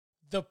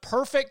The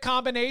perfect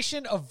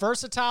combination of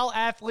versatile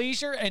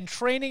athleisure and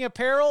training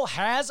apparel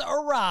has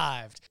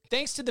arrived.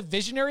 Thanks to the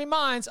visionary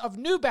minds of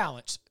New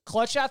Balance,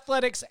 Clutch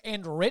Athletics,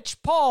 and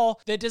Rich Paul,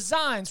 the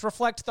designs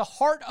reflect the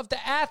heart of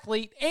the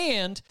athlete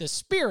and the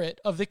spirit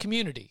of the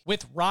community.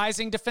 With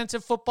rising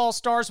defensive football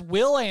stars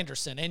Will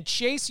Anderson and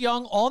Chase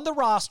Young on the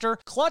roster,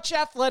 Clutch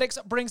Athletics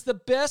brings the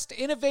best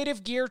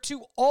innovative gear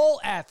to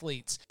all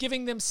athletes,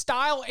 giving them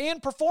style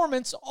and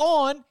performance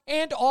on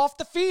and off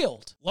the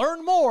field.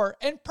 Learn more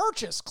and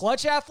purchase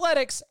Clutch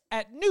Athletics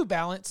at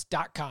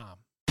newbalance.com.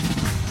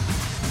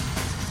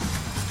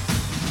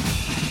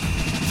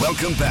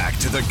 Welcome back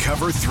to the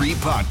Cover 3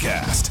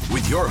 podcast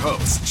with your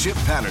hosts, Chip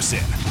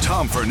Patterson,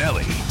 Tom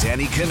Fernelli,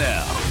 Danny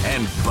Cannell,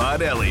 and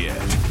Bud Elliott.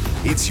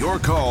 It's your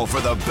call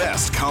for the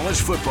best college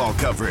football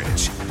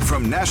coverage,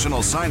 from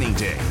National Signing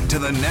Day to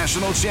the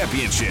National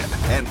Championship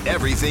and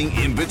everything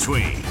in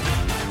between.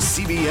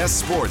 CBS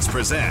Sports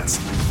presents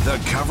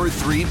the Cover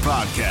 3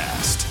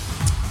 podcast.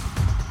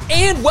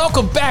 And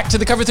welcome back to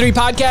the Cover 3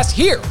 podcast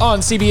here on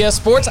CBS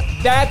Sports.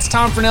 That's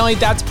Tom Fernelli.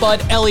 That's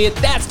Bud Elliott.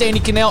 That's Danny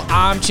Cannell.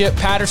 I'm Chip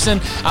Patterson.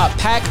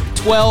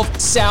 Pac-12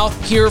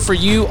 South here for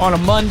you on a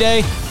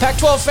Monday.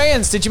 Pac-12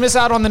 fans, did you miss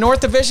out on the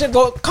North Division?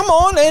 Well, come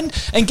on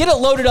and get it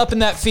loaded up in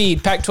that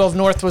feed. Pac-12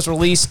 North was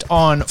released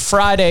on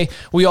Friday.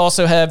 We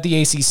also have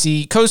the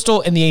ACC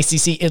Coastal and the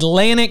ACC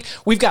Atlantic.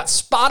 We've got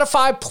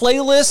Spotify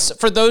playlists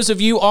for those of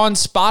you on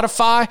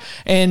Spotify.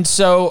 And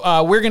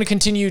so we're going to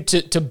continue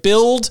to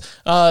build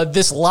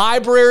this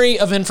library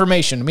of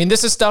information. I mean,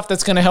 this is stuff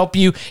that's going to help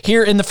you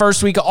here in the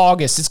first week of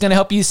August. It's going to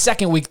help you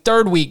second week,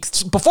 third week.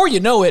 Before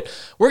you know it,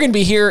 we're going to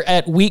be here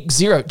at week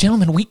 0.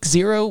 Gentlemen, week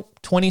 0,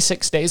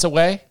 26 days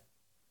away,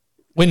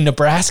 when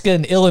Nebraska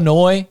and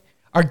Illinois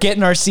are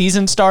getting our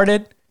season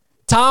started.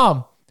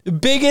 Tom, the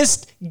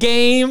biggest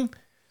game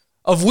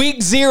of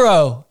week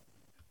 0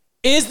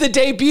 is the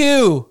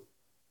debut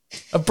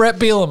of Brett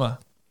Bielema.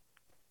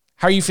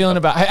 How are you feeling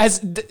about it?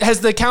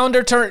 Has the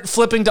calendar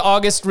flipping to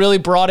August really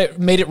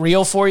made it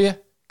real for you?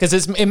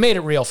 Because it made it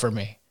real for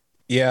me.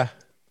 Yeah.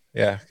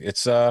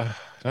 It's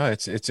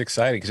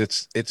exciting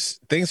because it's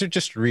things are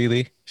just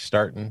really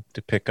starting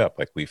to pick up.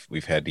 Like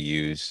we've had to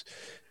use,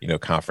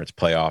 conference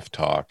playoff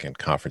talk and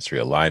conference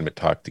realignment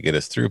talk to get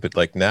us through. But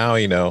like now,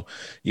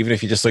 even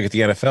if you just look at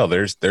the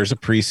NFL, there's a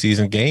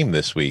preseason game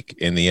this week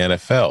in the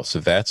NFL, so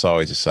that's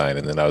always a sign.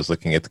 And then I was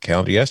looking at the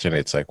calendar yesterday.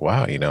 It's like,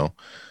 wow,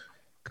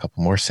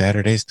 couple more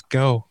Saturdays to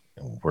go,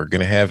 and we're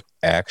going to have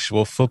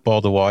actual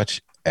football to watch,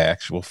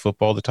 actual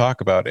football to talk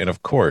about. And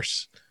of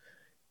course,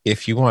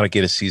 if you want to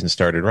get a season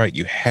started right,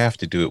 you have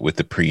to do it with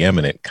the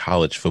preeminent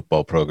college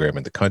football program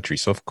in the country.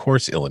 So of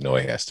course,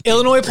 Illinois has to be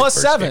Illinois plus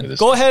 7.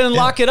 Go ahead and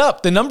lock it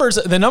up. The numbers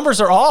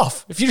are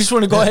off. If you just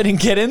want to go ahead and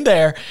get in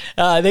there,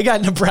 they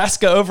got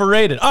Nebraska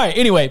overrated. All right.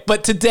 Anyway,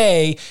 but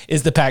today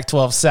is the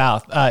Pac-12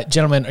 South.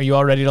 Gentlemen, are you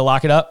all ready to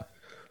lock it up?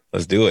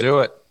 Let's do it. Do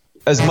it.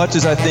 As much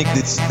as I think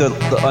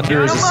the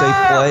under is a safe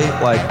play,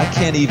 like I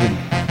can't even.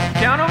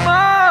 Count 'em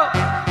up.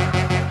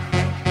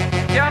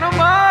 Count 'em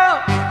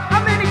up.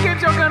 How many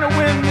games y'all gonna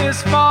win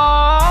this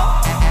fall?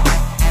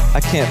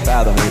 I can't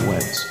fathom 8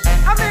 wins.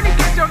 How many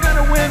games y'all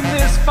gonna win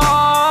this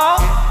fall?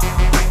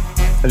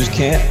 I just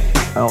can't.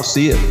 I don't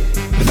see it.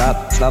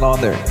 It's not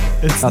on there.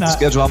 It's not the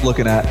schedule I'm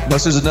looking at.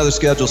 Unless there's another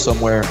schedule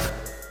somewhere.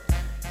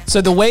 So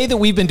the way that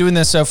we've been doing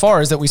this so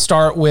far is that we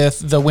start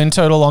with the win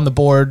total on the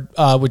board,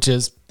 which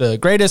is the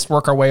greatest,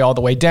 work our way all the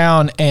way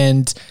down.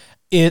 And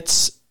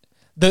it's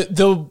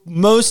the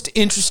most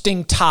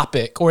interesting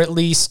topic, or at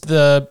least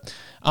the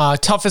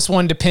toughest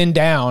one to pin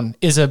down,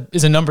 is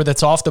a number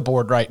that's off the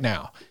board right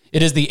now.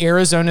 It is the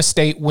Arizona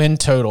State win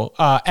total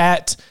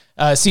at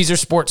Caesar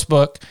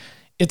Sportsbook.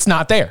 It's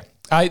not there.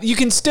 You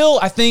can still,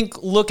 I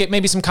think, look at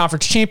maybe some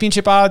conference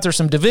championship odds or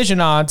some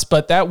division odds,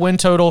 but that win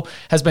total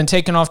has been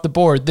taken off the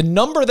board. The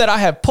number that I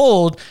have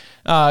pulled,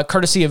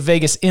 courtesy of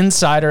Vegas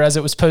Insider, as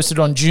it was posted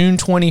on June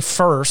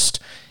 21st,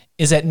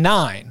 is at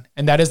 9,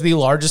 and that is the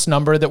largest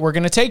number that we're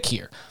going to take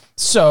here.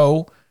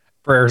 So,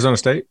 for Arizona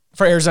State?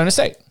 For Arizona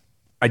State.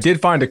 I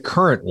did find a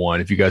current one.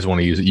 If you guys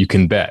want to use it, you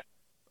can bet.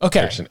 Okay.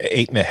 There's an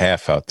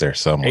 8.5 out there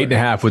somewhere.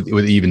 8.5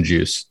 with even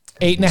juice.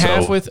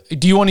 8.5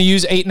 do you want to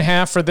use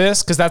 8.5 for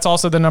this? Because that's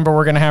also the number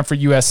we're going to have for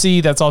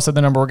USC. That's also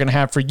the number we're going to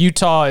have for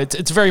Utah.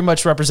 It's very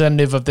much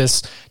representative of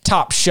this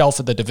top shelf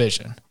of the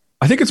division.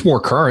 I think it's more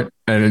current.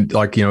 And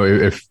okay.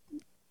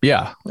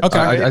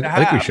 I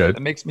think we should.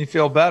 It makes me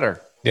feel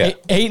better. Yeah.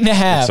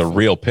 8.5. It's a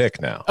real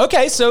pick now.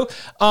 Okay. So,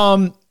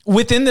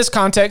 within this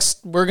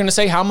context, we're going to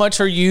say, how much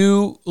are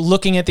you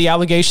looking at the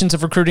allegations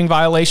of recruiting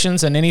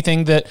violations and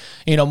anything that,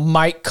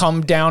 might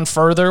come down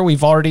further?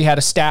 We've already had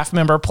a staff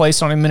member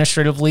placed on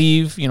administrative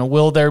leave.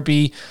 Will there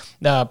be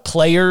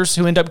players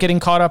who end up getting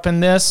caught up in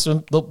this.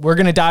 We're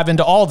going to dive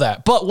into all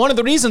that. But one of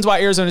the reasons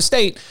why Arizona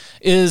State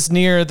is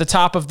near the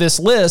top of this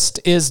list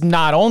is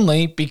not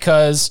only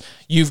because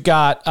you've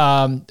got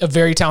a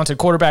very talented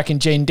quarterback in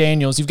Jaden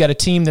Daniels. You've got a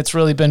team that's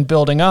really been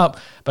building up.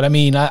 But I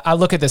mean, I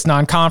look at this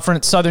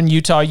non-conference, Southern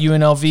Utah,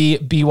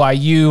 UNLV,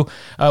 BYU.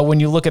 When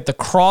you look at the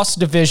cross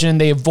division,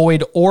 they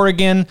avoid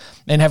Oregon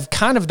and have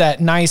kind of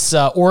that nice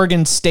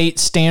Oregon State,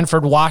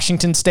 Stanford,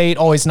 Washington State.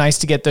 Always nice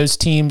to get those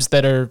teams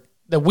that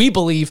we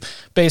believe,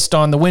 based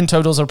on the win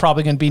totals, are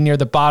probably going to be near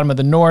the bottom of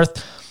the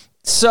North.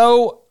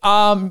 So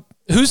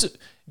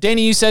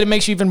Danny, you said it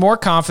makes you even more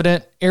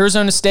confident.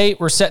 Arizona State,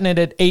 we're setting it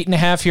at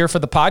 8.5 here for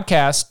the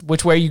podcast.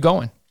 Which way are you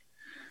going?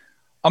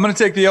 I'm going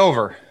to take the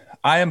over.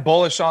 I am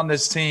bullish on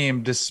this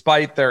team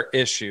despite their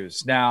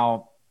issues.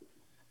 Now,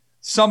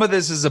 some of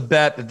this is a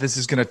bet that this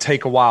is going to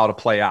take a while to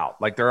play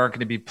out. Like, there aren't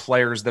going to be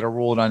players that are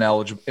ruled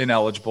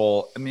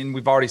ineligible. I mean,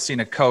 we've already seen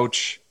a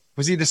coach.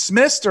 Was he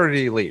dismissed or did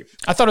he leave?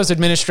 I thought it was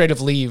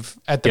administrative leave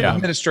at the moment.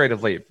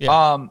 Administrative leave.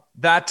 Yeah.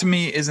 That to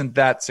me isn't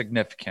that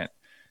significant.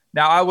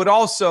 Now, I would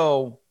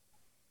also –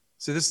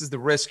 so this is the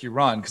risk you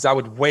run, because I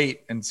would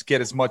wait and get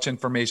as much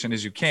information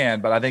as you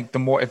can. But I think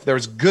if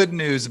there's good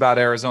news about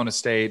Arizona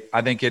State,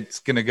 I think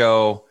it's going to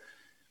go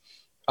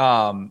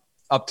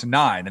up to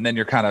 9, and then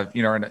you're kind of,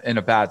 in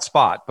a bad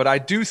spot. But I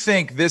do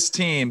think this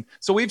team,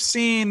 so we've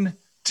seen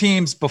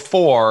teams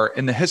before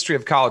in the history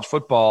of college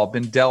football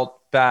been dealt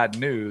bad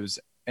news,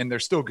 and they're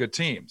still good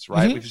teams,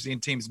 right? Mm-hmm. We've seen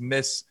teams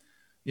miss,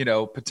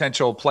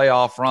 potential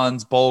playoff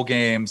runs, bowl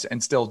games,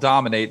 and still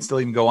dominate, still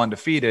even go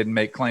undefeated and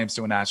make claims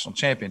to a national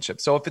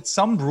championship. So if it's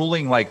some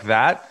ruling like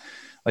that,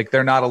 like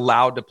they're not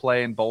allowed to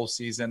play in bowl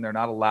season, they're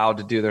not allowed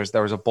to do,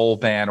 there was a bowl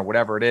ban or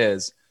whatever it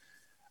is,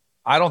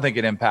 I don't think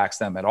it impacts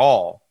them at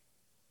all.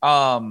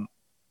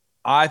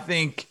 I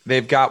think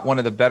they've got one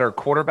of the better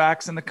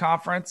quarterbacks in the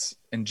conference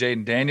in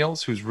Jaden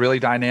Daniels, who's really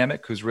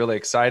dynamic, who's really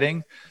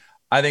exciting.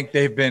 I think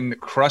they've been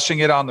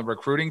crushing it on the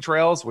recruiting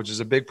trails, which is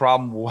a big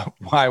problem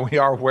why we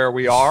are where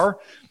we are.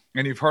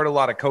 And you've heard a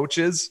lot of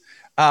coaches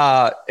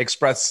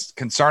express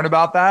concern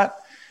about that.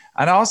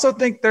 And I also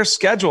think their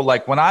schedule,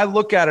 like when I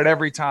look at it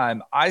every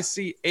time, I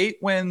see 8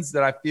 wins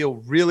that I feel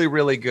really,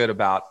 really good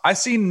about. I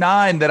see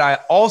 9 that I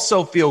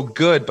also feel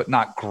good but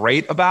not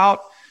great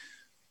about.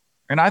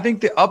 And I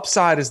think the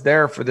upside is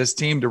there for this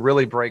team to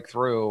really break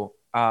through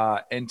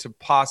and to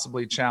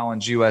possibly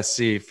challenge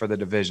USC for the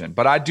division.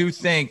 But I do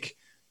think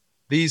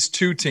these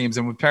two teams,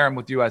 and we pair them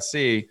with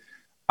USC,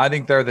 I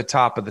think they're the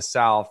top of the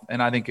South,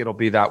 and I think it'll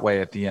be that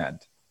way at the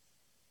end.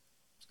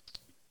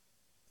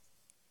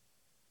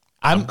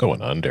 I'm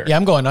going under. Yeah,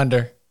 I'm going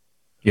under.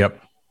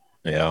 Yep.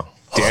 Yeah.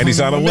 Danny's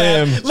on a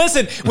limb.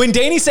 Listen, when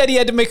Danny said he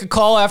had to make a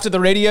call after the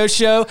radio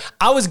show,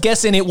 I was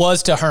guessing it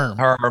was to Herm.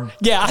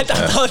 Yeah, I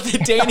thought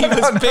that Danny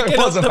was picking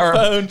up the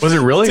phone. Was it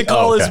really? To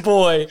call his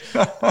boy.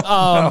 No.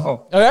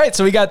 All right,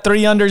 so we got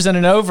 3 unders and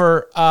an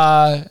over.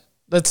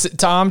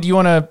 Tom, do you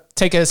want to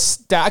take a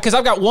stat? Because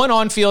I've got one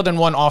on-field and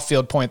one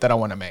off-field point that I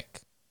want to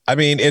make. I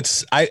mean,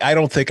 I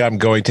don't think I'm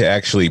going to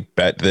actually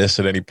bet this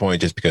at any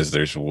point, just because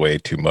there's way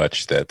too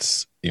much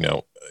that's,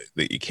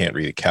 that you can't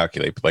really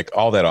calculate. But like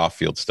all that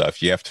off-field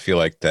stuff, you have to feel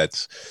like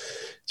it's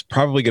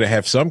probably going to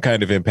have some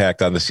kind of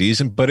impact on the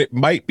season, but it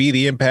might be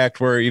the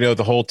impact where,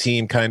 the whole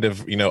team kind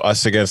of,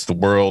 us against the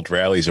world,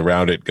 rallies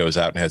around it, goes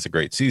out and has a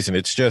great season.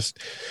 It's just,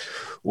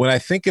 when I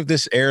think of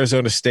this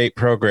Arizona State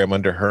program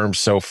under Herm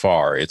so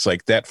far, it's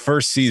like that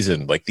first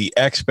season, like the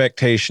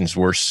expectations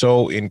were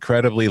so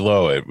incredibly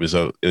low. It was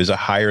a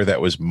hire that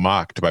was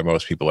mocked by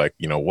most people. Like,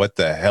 what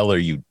the hell are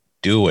you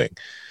doing?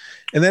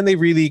 And then they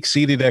really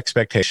exceeded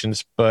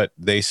expectations, but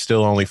they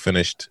still only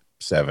finished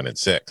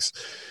 7-6.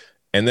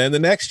 And then the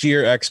next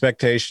year,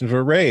 expectations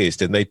were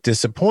raised and they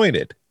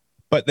disappointed,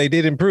 but they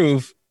did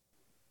improve.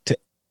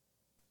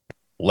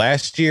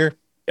 Last year,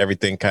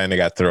 everything kind of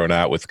got thrown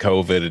out with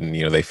COVID,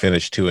 and they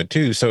finished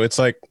 2-2. So it's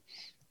like,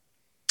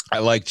 I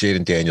like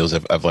Jaden Daniels.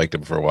 I've liked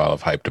him for a while.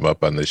 I've hyped him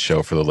up on this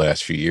show for the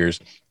last few years.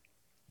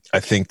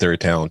 I think they're a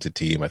talented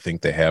team. I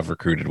think they have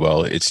recruited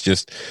well. It's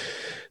just,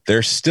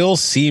 there still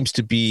seems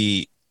to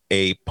be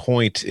a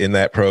point in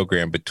that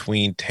program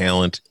between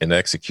talent and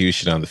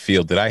execution on the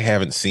field that I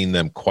haven't seen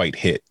them quite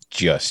hit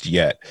just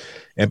yet.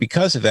 And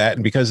because of that,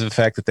 and because of the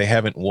fact that they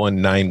haven't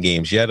won 9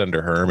 games yet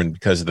under Herm, and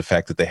because of the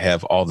fact that they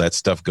have all that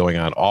stuff going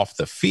on off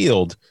the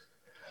field,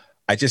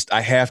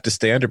 I have to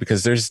stay under,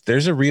 because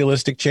there's a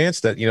realistic chance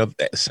that,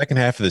 the second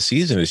half of the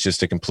season is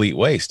just a complete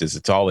waste, as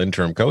it's all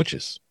interim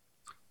coaches.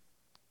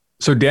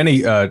 So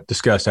Danny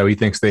discussed how he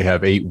thinks they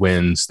have 8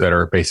 wins that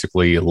are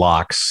basically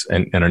locks,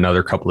 and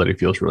another couple that he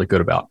feels really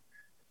good about.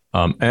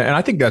 And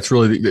I think that's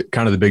really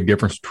kind of the big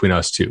difference between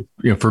us two.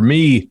 For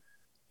me,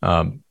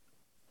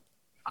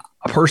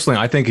 personally,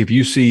 I think if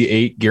you see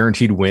 8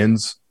 guaranteed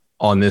wins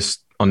on this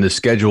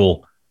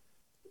schedule,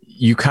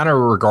 you kind of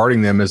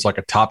regarding them as like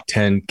a top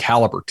 10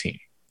 caliber team,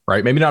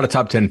 right? Maybe not a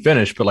top 10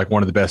 finish, but like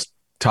one of the best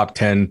top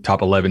 10,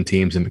 top 11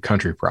 teams in the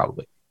country,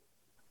 probably.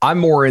 I'm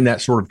more in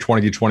that sort of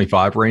 20 to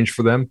 25 range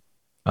for them.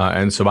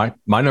 And so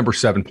my number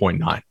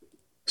 7.9.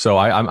 So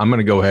I'm going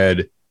to go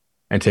ahead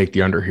and take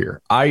the under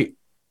here. I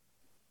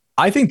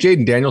think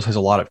Jaden Daniels has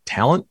a lot of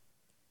talent,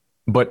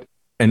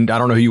 and I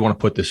don't know who you want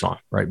to put this on,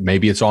 right?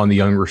 Maybe it's on the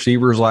young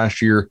receivers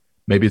last year.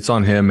 Maybe it's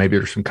on him. Maybe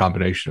there's some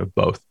combination of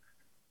both.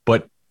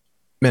 But,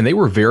 man, they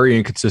were very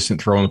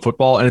inconsistent throwing the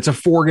football, and it's a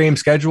 4-game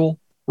schedule,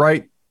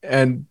 right?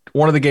 And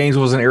one of the games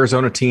was an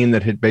Arizona team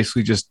that had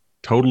basically just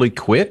totally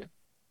quit.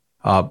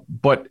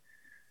 But,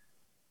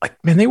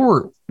 like, man, they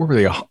were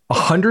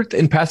 100th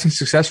in passing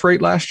success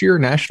rate last year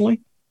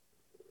nationally.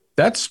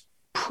 That's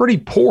pretty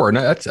poor. And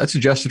that's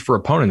adjusted for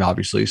opponent,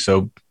 obviously.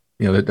 So,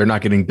 they're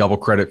not getting double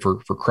credit for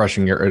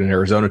crushing an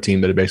Arizona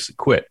team that had basically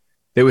quit.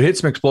 They would hit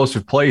some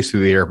explosive plays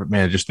through the air, but,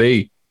 man, just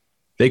they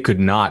could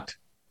not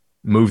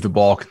move the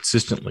ball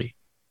consistently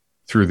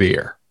through the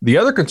air. The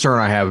other concern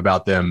I have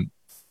about them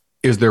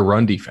is their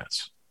run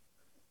defense.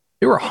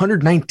 They were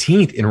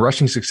 119th in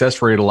rushing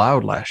success rate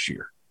allowed last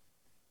year.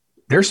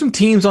 There's some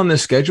teams on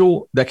this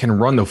schedule that can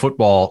run the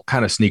football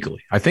kind of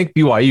sneakily. I think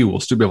BYU will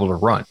still be able to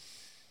run.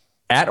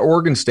 At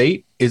Oregon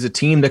State is a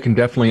team that can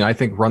definitely, I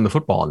think, run the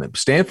football on them.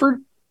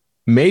 Stanford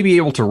may be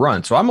able to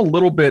run. So I'm a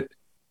little bit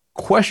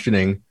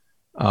questioning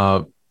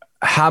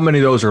how many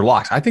of those are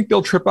locks. I think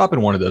they'll trip up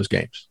in one of those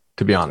games,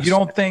 to be honest. You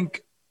don't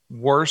think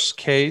worst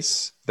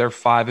case they're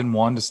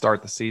 5-1 to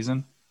start the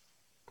season?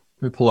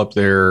 Let me pull up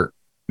the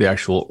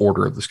actual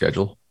order of the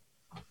schedule.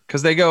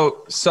 Because they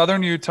go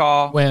Southern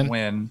Utah,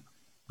 win.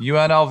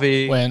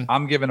 UNLV, win.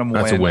 I'm giving them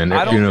That's a win.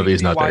 I don't UNLV's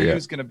think not there yet. BYU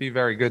is going to be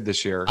very good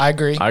this year. I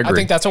agree. I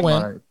think that's a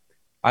win. Right.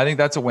 I think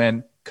that's a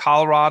win.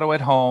 Colorado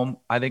at home,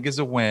 I think, is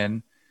a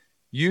win.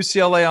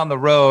 UCLA on the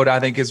road, I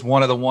think, is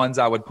one of the ones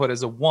I would put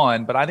as a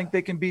 1, but I think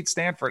they can beat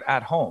Stanford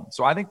at home.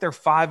 So I think they're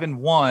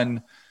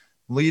 5-1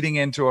 leading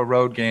into a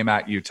road game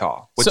at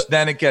Utah, which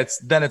then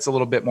it's a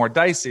little bit more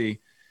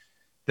dicey.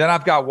 Then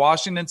I've got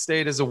Washington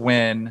State as a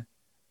win,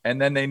 and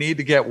then they need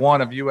to get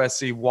one of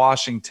USC,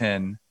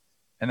 Washington,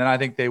 and then I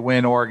think they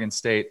win Oregon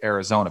State,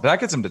 Arizona. But that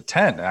gets them to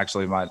 10,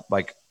 actually.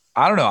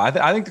 I don't know. I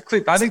think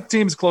the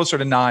team's closer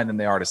to 9 than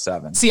they are to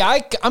 7. See,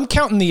 I'm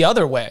counting the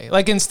other way.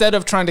 Like, instead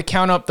of trying to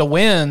count up the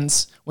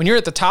wins, when you're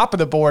at the top of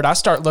the board, I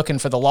start looking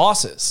for the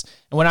losses.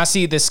 And when I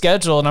see this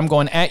schedule and I'm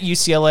going at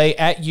UCLA,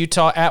 at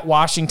Utah, at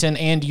Washington,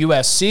 and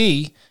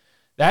USC,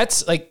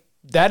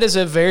 that is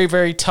a very,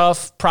 very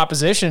tough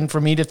proposition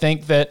for me to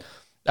think that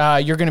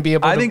you're going to be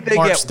able to march through there. I think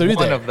they get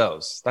one of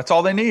those. That's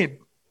all they need.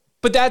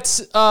 But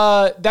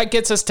that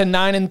gets us to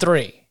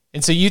 9-3.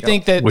 And so you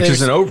think that which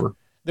isn't over.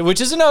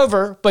 Which isn't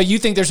over, but you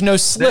think there's no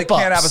slip-ups. They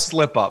can't have a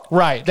slip-up.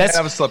 Right. Can't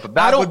have a slip-up.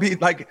 That would be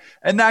like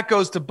 – and that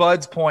goes to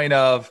Bud's point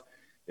of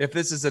if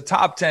this is a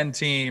top 10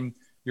 team,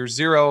 you're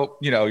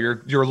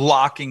you're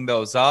locking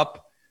those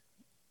up.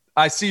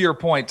 I see your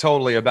point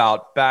totally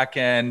about back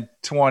end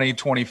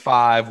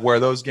 2025 where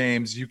those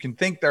games, you can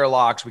think they're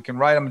locks. We can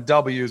write them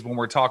W's when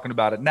we're talking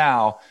about it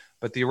now.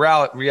 But the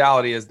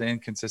reality is the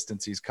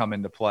inconsistencies come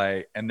into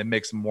play, and it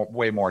makes them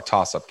way more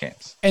toss-up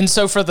games. And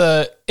so for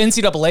the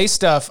NCAA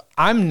stuff,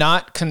 I'm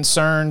not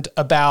concerned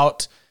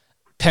about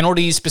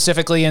penalties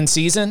specifically in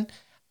season.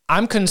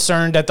 I'm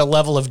concerned at the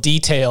level of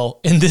detail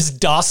in this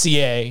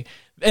dossier.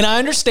 And I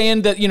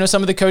understand that,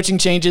 some of the coaching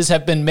changes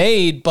have been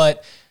made,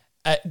 but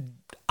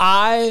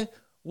I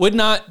would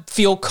not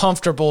feel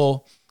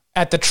comfortable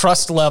at the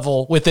trust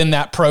level within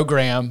that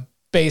program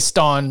based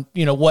on,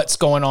 what's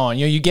going on.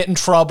 You get in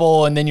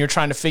trouble and then you're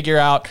trying to figure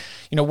out,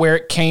 where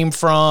it came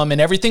from,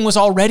 and everything was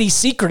already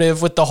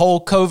secretive with the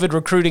whole COVID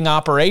recruiting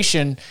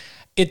operation.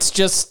 It's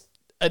just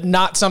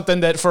not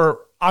something that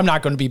I'm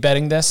not going to be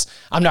betting this.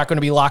 I'm not going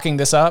to be locking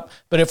this up.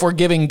 But if we're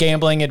giving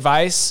gambling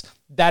advice,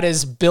 that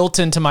is built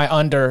into my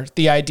under,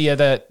 the idea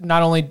that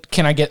not only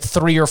can I get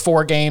 3 or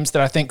 4 games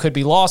that I think could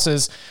be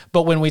losses,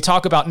 but when we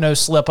talk about no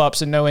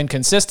slip-ups and no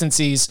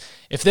inconsistencies,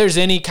 if there's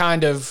any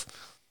kind of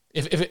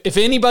If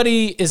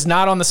anybody is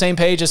not on the same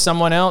page as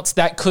someone else,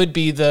 that could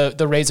be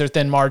the razor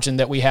thin margin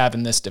that we have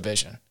in this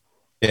division.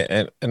 Yeah,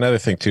 and another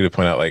thing too to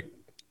point out,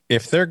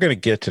 if they're going to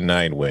get to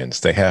 9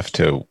 wins, they have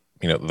to,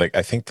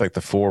 I think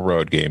the 4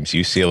 road games,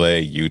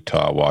 UCLA,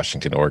 Utah,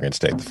 Washington, Oregon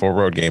State, the 4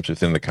 road games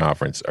within the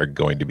conference are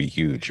going to be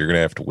huge. You're going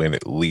to have to win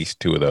at least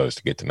 2 of those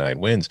to get to 9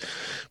 wins.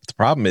 But the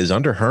problem is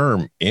under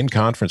Herm in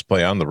conference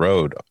play on the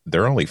road,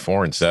 they're only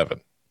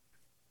 4-7.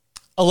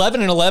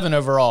 11-11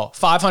 overall,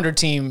 500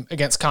 team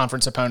against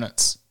conference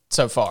opponents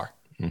so far.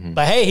 Mm-hmm.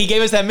 But hey, he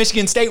gave us that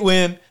Michigan State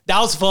win. That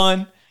was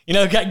fun.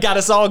 Got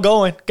us all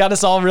going, got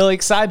us all really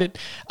excited.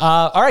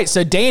 All right,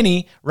 so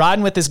Danny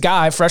riding with this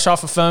guy, fresh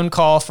off a phone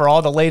call for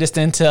all the latest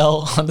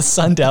intel on the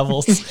Sun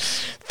Devils.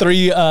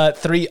 3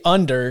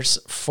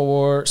 unders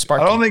for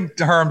Sparky. I don't think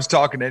Herm's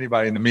talking to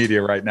anybody in the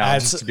media right now,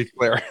 just to be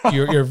clear.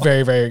 You're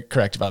very, very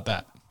correct about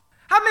that.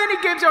 How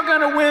many games y'all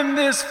gonna win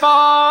this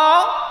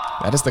fall?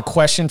 That is the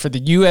question for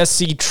the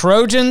USC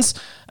Trojans.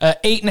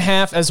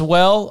 8.5 as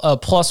well,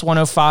 plus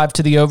 105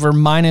 to the over,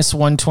 minus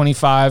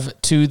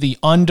 125 to the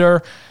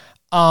under.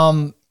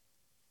 All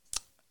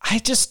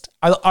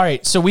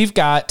right, so we've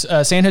got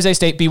San Jose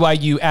State,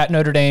 BYU at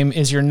Notre Dame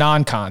is your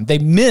non-con. They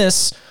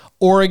miss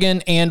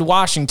Oregon and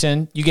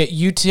Washington. You get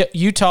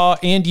Utah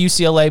and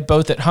UCLA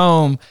both at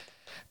home.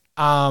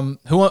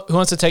 Who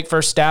wants to take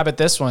first stab at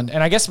this one?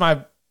 And I guess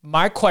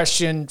my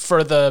question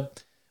for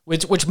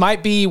which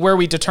might be where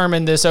we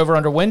determine this over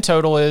under win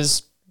total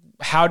is,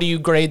 how do you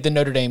grade the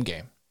Notre Dame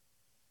game?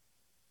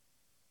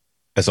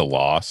 As a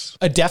loss?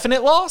 A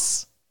definite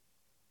loss?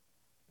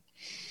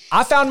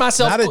 I found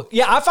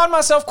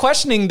myself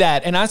questioning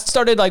that, and I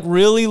started like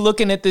really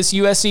looking at this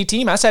USC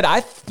team. I said,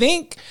 I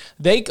think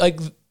they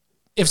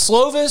if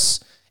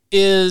Slovis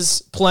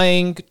is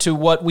playing to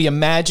what we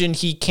imagine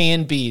he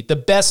can be, the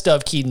best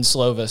of Keaton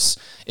Slovis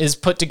is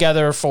put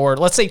together for,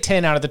 let's say,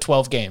 10 out of the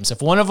 12 games.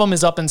 If one of them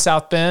is up in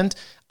South Bend,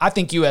 I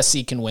think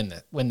USC can win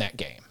that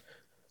game.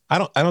 I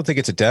don't think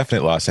it's a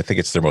definite loss. I think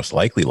it's their most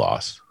likely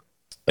loss.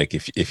 Like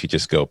if you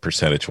just go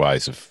percentage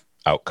wise of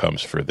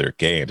outcomes for their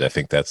games, I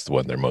think that's the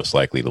one they're most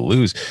likely to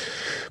lose.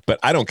 But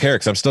I don't care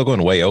because I'm still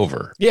going way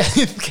over. Yeah.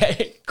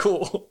 Okay.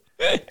 Cool.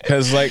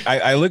 Because like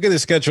I look at the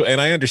schedule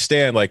and I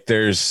understand like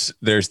there's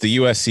the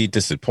USC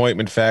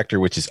disappointment factor,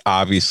 which is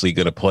obviously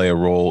going to play a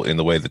role in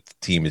the way that the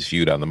team is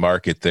viewed on the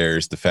market.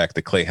 There's the fact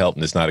that Clay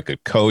Helton is not a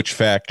good coach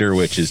factor,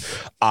 which is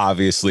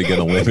obviously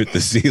going to limit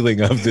the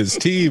ceiling of this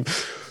team.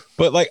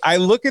 But like I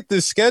look at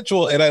this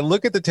schedule and I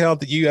look at the talent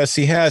that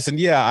USC has, and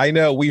yeah, I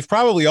know we've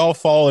probably all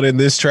fallen in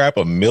this trap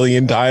a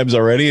million times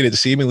already, and it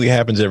seemingly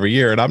happens every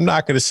year. And I'm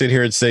not going to sit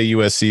here and say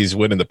USC is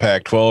winning the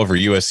Pac-12 or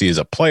USC is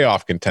a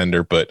playoff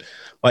contender, but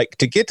like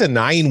to get to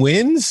 9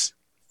 wins,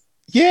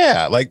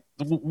 yeah. Like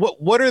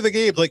what are the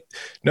games? Like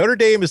Notre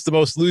Dame is the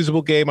most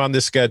losable game on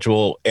this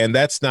schedule, and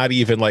that's not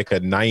even like a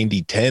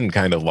 90-10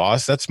 kind of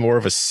loss. That's more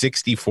of a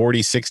 60-40,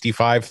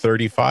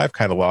 65-35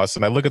 kind of loss.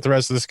 And I look at the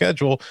rest of the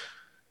schedule.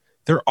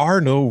 There are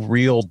no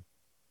real,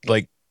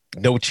 like,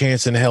 no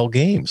chance in hell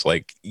games.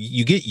 Like,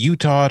 you get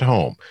Utah at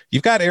home.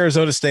 You've got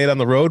Arizona State on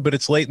the road, but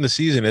it's late in the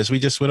season, as we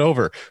just went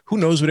over. Who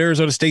knows what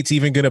Arizona State's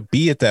even going to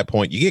be at that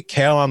point? You get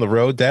Cal on the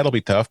road, that'll be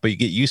tough, but you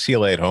get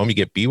UCLA at home, you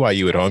get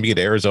BYU at home, you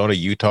get Arizona,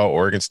 Utah,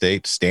 Oregon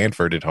State,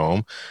 Stanford at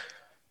home.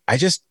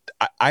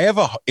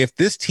 If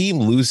this team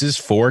loses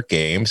 4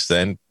 games,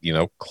 then,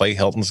 Clay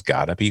Helton's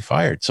got to be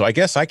fired. So I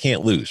guess I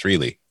can't lose,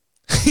 really.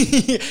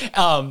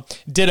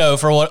 Ditto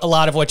for a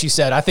lot of what you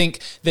said. I think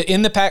that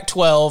in the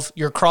Pac-12,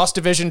 your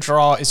cross-division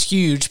draw is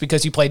huge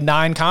because you played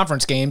 9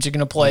 conference games. You're going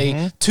to play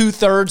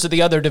 2/3 of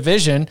the other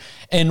division,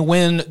 and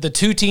when the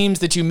 2 teams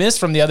that you missed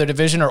from the other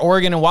division are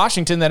Oregon and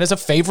Washington, that is a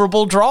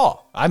favorable draw.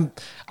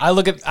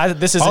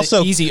 This is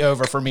also an easy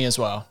over for me as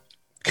well.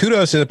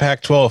 Kudos to the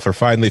Pac-12 for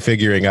finally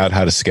figuring out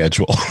how to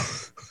schedule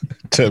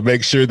to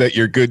make sure that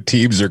your good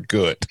teams are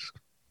good.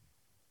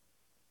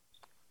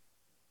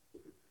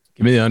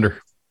 Give me the under.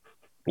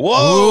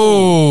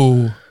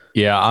 Whoa!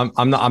 Yeah,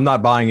 I'm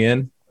not buying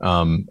in.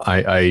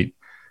 I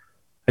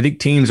think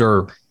teams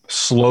are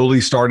slowly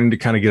starting to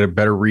kind of get a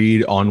better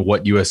read on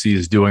what USC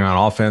is doing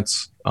on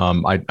offense.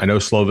 I know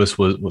Slovis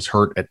was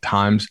hurt at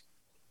times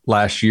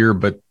last year,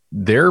 but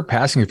their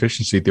passing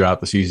efficiency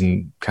throughout the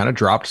season kind of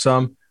dropped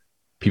some.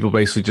 People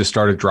basically just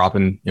started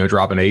dropping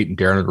 8 and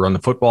daring to run the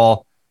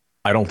football.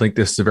 I don't think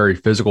this is a very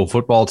physical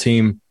football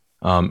team,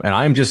 and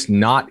I'm just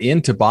not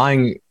into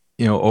buying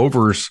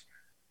overs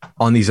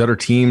on these other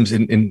teams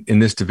in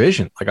this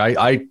division.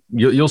 Like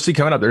you'll see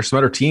coming up, there's some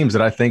other teams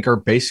that I think are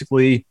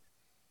basically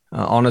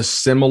on a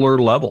similar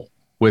level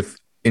with,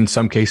 in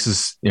some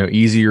cases,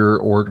 easier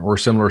or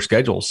similar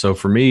schedules. So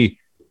for me,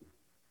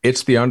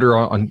 it's the under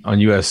on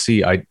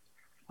USC.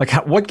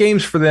 What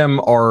games for them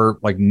are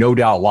like no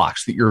doubt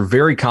locks that you're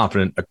very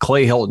confident a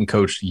Clay Helton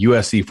coached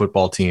USC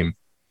football team.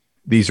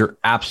 These are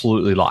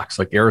absolutely locks.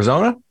 Like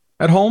Arizona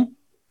at home,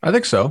 I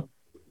think so.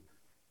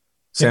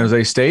 San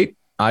Jose State,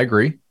 I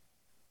agree.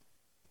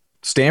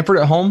 Stanford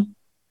at home?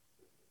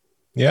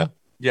 Yeah.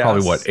 Yes.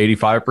 Probably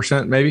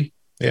 85% maybe?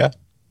 Yeah.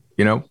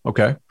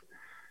 Okay.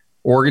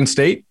 Oregon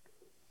State?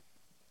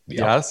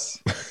 Yes.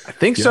 I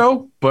think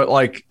so, but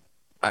like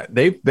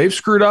they've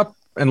screwed up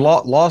and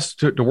lost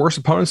to worse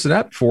opponents than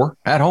that before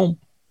at home.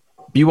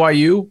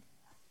 BYU,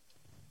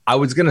 I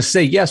was going to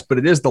say yes, but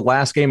it is the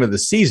last game of the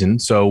season,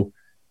 so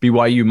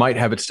BYU might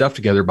have its stuff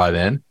together by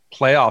then.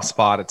 Playoff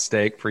spot at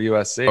stake for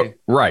USC.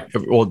 Right.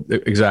 Well,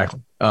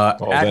 exactly. At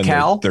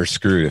Cal, they're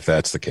screwed if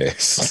that's the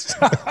case.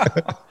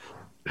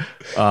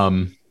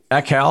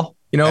 At Cal,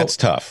 that's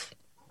tough.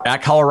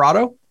 At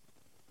Colorado,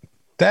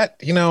 that's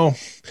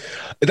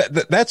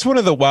one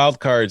of the wild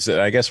cards that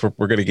I guess we're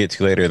going to get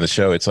to later in the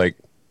show. It's like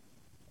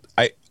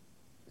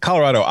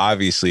Colorado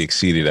obviously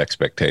exceeded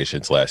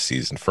expectations last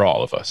season for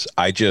all of us.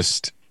 I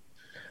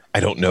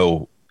don't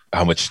know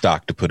how much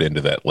stock to put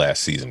into that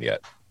last season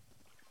yet.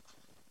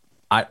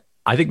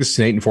 I think this is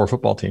an 8-4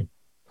 football team.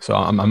 So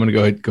I'm going to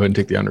go ahead and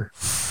take the under.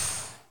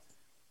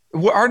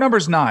 Our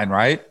number's 9,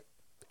 right?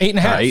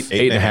 8.5.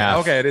 8.5.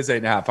 Okay, it is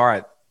 8.5. All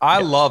right.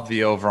 I love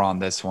the over on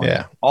this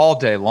one all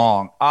day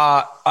long.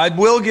 I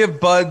will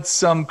give Bud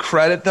some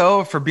credit,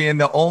 though, for being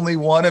the only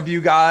one of you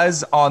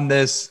guys on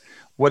this.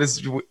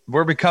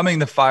 We're becoming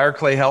the Fire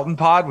Clay Helton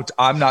pod, which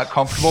I'm not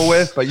comfortable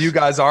with, but you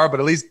guys are. But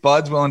at least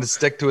Bud's willing to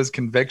stick to his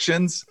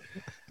convictions.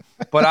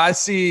 But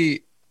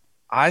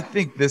I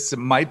think this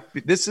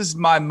is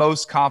my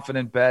most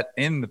confident bet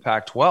in the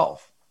Pac-12.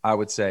 I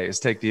would say, is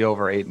take the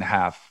over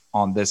 8.5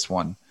 on this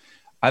one.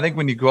 I think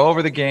when you go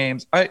over the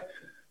games,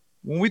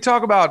 when we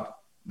talk about,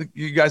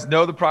 you guys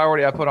know the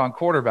priority I put on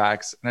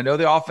quarterbacks, and I know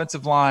the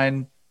offensive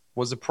line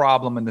was a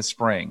problem in the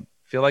spring.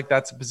 I feel like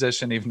that's a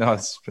position, even though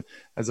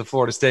as a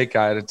Florida State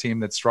guy at a team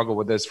that struggled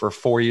with this for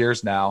 4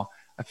 years now,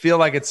 I feel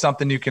like it's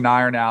something you can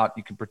iron out.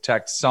 You can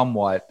protect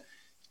somewhat,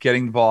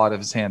 getting the ball out of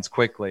his hands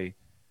quickly.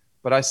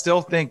 But I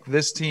still think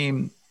this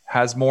team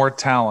has more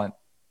talent.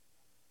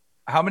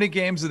 How many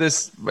games of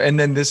this, and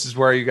then this is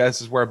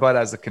where Bud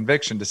has the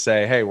conviction to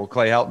say, hey, well,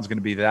 Clay Helton's going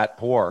to be that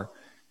poor.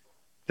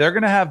 They're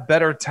going to have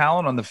better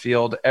talent on the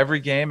field every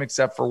game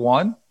except for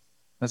one.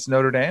 That's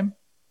Notre Dame.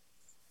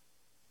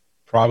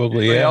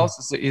 Probably, anybody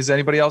else? Is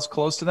anybody else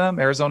close to them?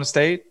 Arizona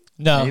State?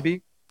 No.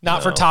 Maybe?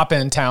 Not for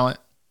top-end talent.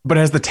 But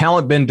has the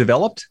talent been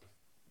developed?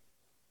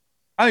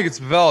 I think it's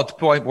developed to the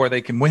point where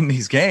they can win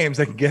these games.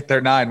 They can get their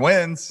 9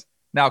 wins.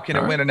 Now, can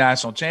it win a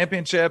national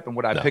championship? And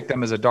would I pick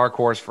them as a dark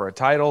horse for a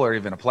title or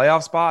even a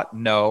playoff spot?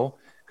 No,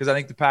 because I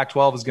think the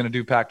Pac-12 is going to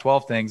do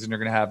Pac-12 things, and you're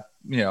going to have,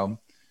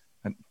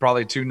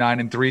 probably 2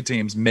 9-3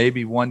 teams,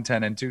 maybe 1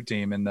 10-2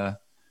 team in the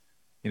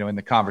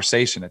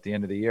conversation at the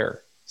end of the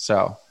year.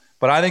 So,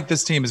 but I think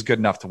this team is good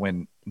enough to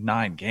win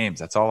 9 games.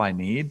 That's all I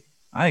need.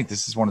 I think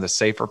this is one of the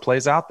safer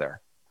plays out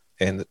there.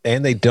 And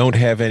they don't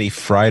have any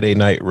Friday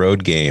night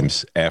road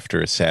games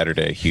after a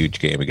Saturday huge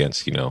game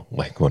against,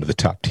 like one of the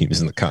top teams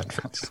in the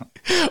conference.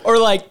 Or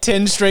like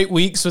 10 straight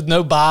weeks with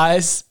no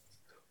buys.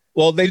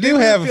 Well, they do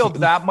feel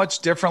that much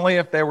differently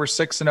if they were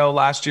 6-0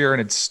 last year and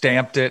had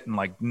stamped it and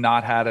like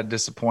not had a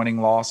disappointing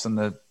loss at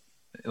the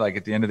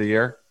end of the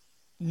year.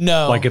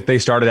 No. Like if they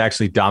started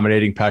actually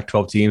dominating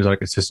Pac-12 teams on a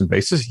consistent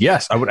basis,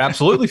 yes, I would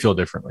absolutely feel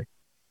differently.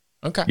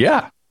 Okay.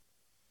 Yeah.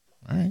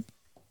 All right.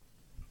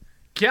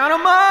 Count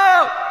them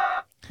up.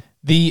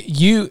 The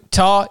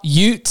Utah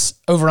Utes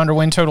over-under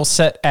win total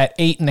set at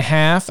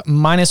 8.5,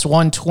 minus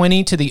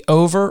 120 to the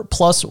over,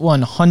 plus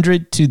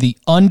 100 to the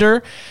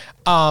under.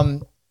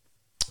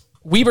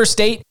 Weber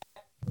State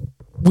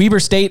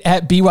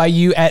at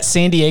BYU at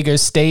San Diego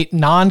State,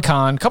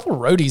 non-con, a couple of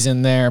roadies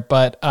in there,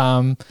 but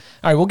all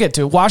right, we'll get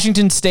to it.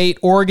 Washington State,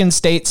 Oregon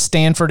State,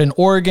 Stanford, and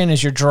Oregon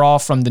is your draw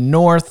from the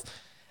north.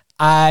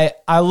 I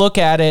look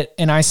at it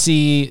and I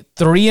see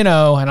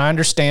 3-0, and I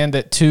understand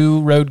that 2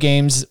 road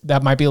games,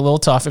 that might be a little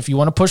tough. If you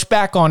want to push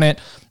back on it,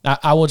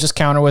 I will just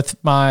counter with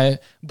my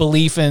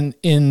belief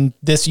in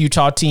this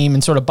Utah team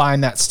and sort of buying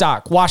that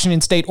stock.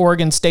 Washington State,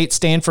 Oregon State,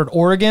 Stanford,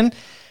 Oregon.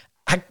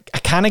 I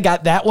kind of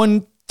got that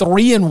one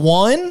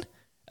 3-1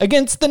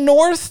 against the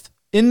North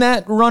in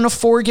that run of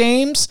 4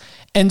 games.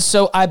 And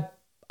so I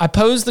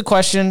posed the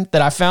question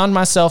that I found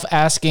myself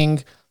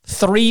asking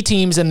 3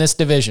 teams in this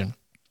division,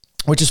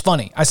 which is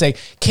funny. I say,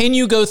 can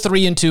you go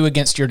 3-2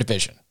 against your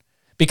division?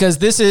 Because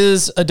this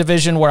is a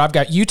division where I've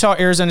got Utah,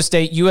 Arizona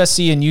State,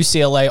 USC, and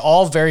UCLA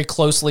all very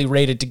closely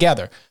rated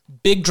together.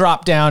 Big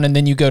drop down, and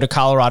then you go to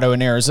Colorado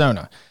and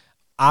Arizona.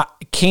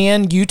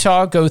 Can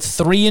Utah go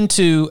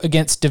 3-2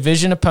 against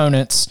division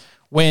opponents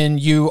when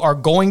you are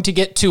going to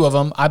get 2 of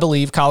them, I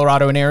believe,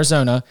 Colorado and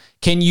Arizona?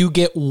 Can you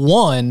get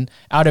 1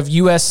 out of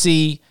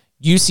USC,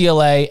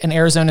 UCLA, and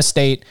Arizona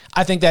State?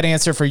 I think that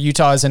answer for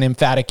Utah is an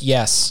emphatic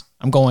yes.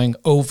 I'm going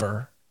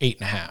over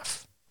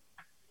 8.5.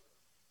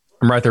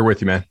 I'm right there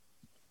with you, man.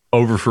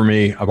 Over for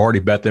me. I've already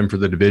bet them for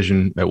the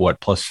division at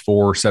plus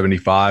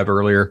 475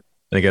 earlier.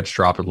 I think it's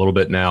dropped a little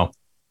bit now.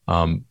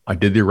 I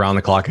did the Around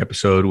the Clock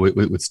episode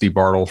with Steve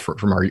Bartle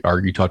from our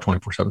Utah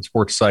 24/7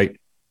 sports site.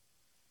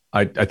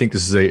 I think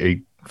this is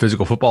a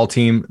physical football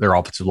team. Their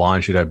offensive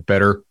line should have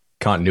better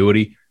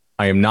continuity.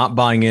 I am not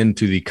buying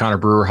into the Connor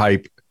Brewer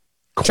hype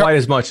quite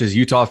as much as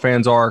Utah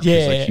fans are.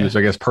 Yeah. He was,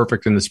 I guess,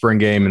 perfect in the spring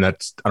game, and I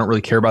don't really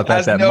care about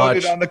that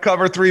much. On the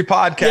Cover 3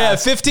 podcast. Yeah,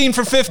 15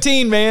 for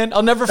 15, man.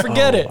 I'll never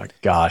forget it. Oh, my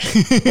gosh.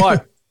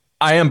 But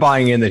I am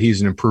buying in that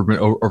he's an improvement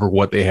over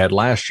what they had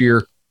last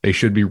year. They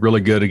should be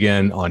really good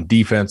again on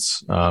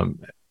defense.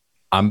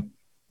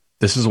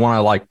 This is one I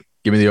like.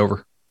 Give me the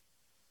over.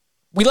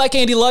 We like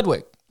Andy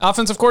Ludwig,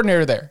 offensive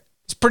coordinator there.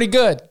 It's pretty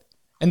good.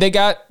 And they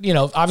got,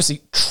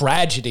 obviously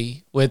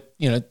tragedy with,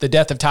 the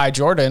death of Ty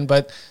Jordan,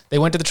 but they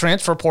went to the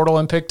transfer portal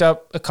and picked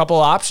up a couple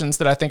of options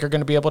that I think are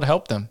going to be able to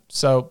help them.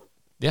 So,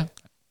 yeah,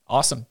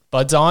 awesome.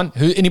 Bud's on.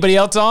 Anybody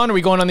else on? Or are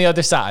we going on the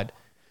other side?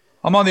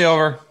 I'm on the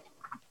over.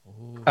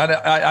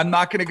 I'm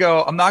not going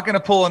to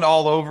pull in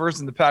all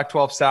overs in the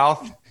Pac-12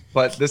 South,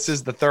 but this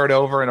is the 3rd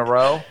over in a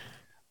row.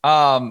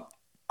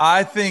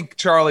 I think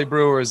Charlie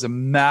Brewer is a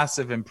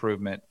massive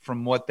improvement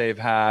from what they've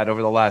had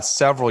over the last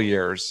several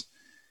years.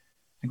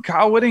 And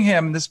Kyle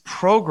Whittingham, this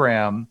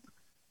program,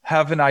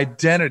 have an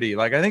identity.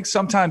 Like, I think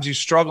sometimes you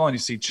struggle and you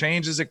see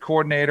changes at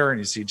coordinator and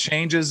you see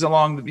changes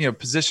along,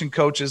 position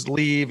coaches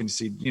leave and you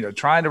see,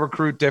 trying to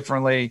recruit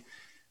differently.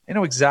 They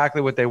know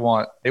exactly what they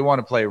want. They want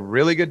to play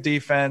really good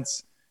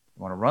defense.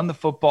 They want to run the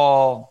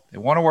football. They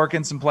want to work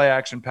in some play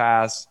action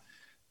pass.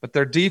 But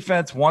their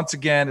defense, once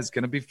again, is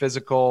going to be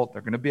physical.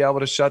 They're going to be able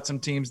to shut some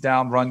teams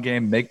down, run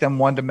game, make them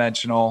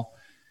one-dimensional.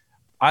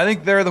 I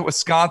think they're the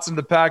Wisconsin,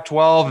 the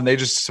Pac-12, and they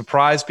just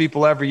surprise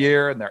people every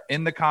year, and they're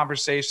in the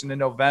conversation in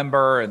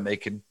November, and they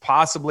could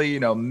possibly,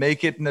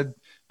 make it in the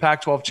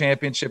Pac-12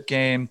 championship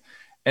game.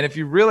 And if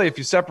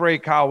you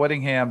separate Kyle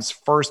Whittingham's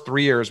first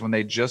 3 years when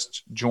they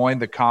just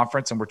joined the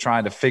conference and were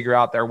trying to figure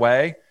out their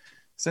way,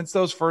 since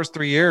those first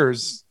 3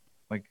 years,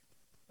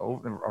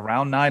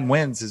 around 9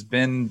 wins has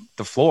been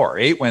the floor.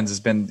 8 wins has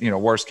been,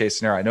 worst case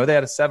scenario. I know they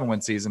had a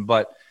 7-win season,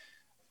 but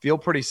feel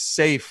pretty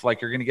safe.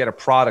 Like you're going to get a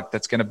product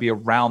that's going to be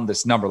around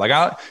this number.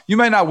 You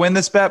might not win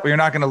this bet, but you're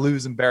not going to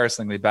lose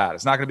embarrassingly bad.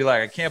 It's not going to be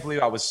like, I can't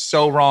believe I was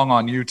so wrong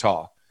on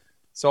Utah.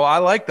 So I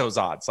like those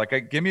odds.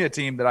 Give me a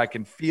team that I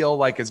can feel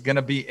like is going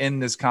to be in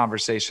this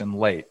conversation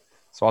late.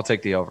 So I'll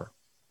take the over.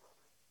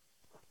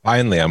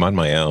 Finally, I'm on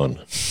my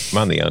own. I'm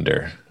on the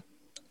under.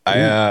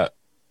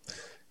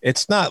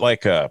 It's not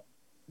like a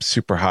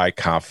super high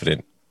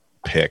confident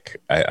pick.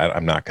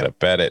 I'm not going to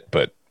bet it,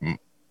 but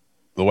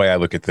the way I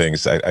look at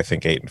things, I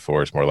think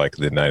 8-4 is more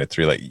likely than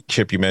 9-3. Like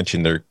Chip, you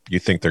mentioned you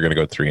think they're going to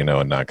go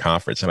 3-0 in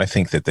non-conference, and I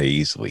think that they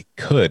easily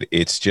could.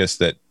 It's just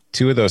that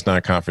 2 of those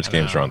non-conference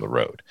games are on the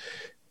road.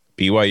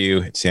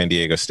 BYU and San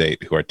Diego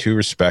State, who are 2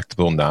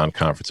 respectable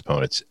non-conference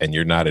opponents, and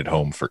you're not at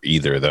home for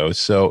either of those.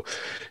 So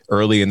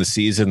early in the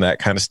season, that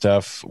kind of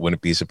stuff,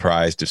 wouldn't be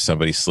surprised if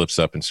somebody slips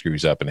up and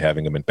screws up, and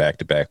having them in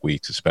back-to-back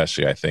weeks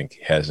especially, I think,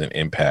 has an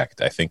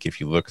impact. I think if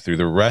you look through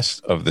the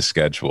rest of the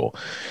schedule,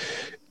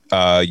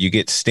 you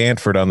get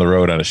Stanford on the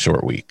road on a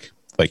short week.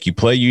 Like you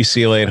play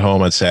UCLA at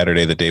home on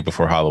Saturday, the day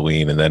before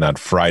Halloween, and then on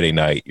Friday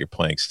night, you're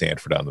playing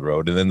Stanford on the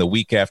road. And then the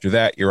week after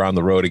that, you're on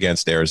the road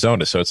against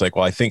Arizona. So it's like,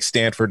 well, I think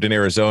Stanford and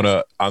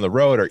Arizona on the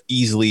road are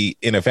easily,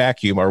 in a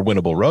vacuum, are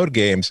winnable road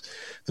games.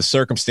 The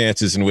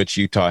circumstances in which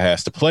Utah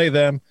has to play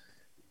them,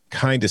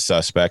 kind of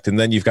suspect. And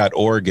then you've got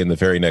Oregon the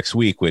very next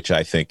week, which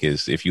I think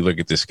is, if you look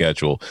at the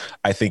schedule,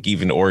 I think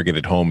even Oregon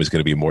at home is going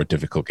to be a more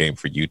difficult game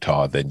for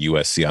Utah than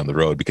USC on the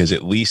road, because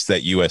at least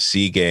that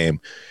USC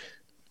game,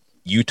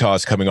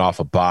 Utah's coming off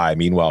a bye.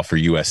 Meanwhile, for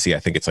USC, I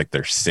think it's like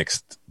their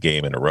 6th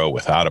game in a row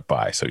without a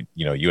bye. So,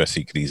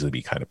 USC could easily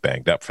be kind of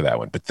banged up for that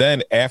one. But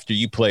then after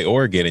you play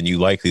Oregon and you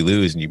likely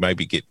lose and you might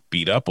get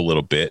beat up a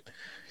little bit,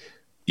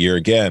 you're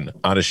again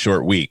on a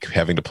short week,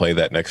 having to play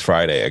that next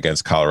Friday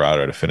against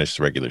Colorado to finish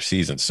the regular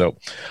season. So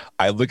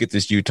I look at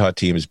this Utah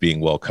team as being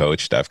well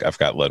coached. I've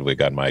got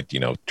Ludwig on my,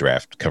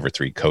 draft cover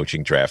 3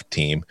 coaching draft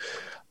team.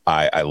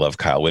 I love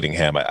Kyle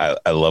Whittingham.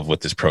 I love what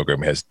this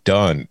program has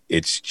done.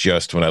 It's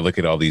just when I look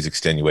at all these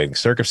extenuating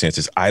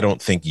circumstances, I don't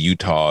think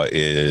Utah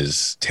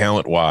is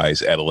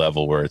talent-wise at a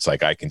level where it's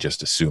like I can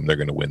just assume they're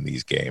going to win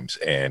these games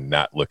and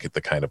not look at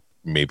the kind of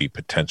maybe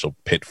potential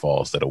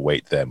pitfalls that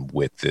await them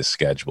with this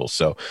schedule.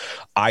 So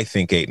I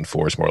think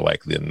 8-4 is more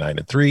likely than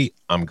 9-3.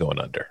 I'm going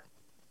under.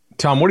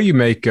 Tom, what do you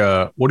make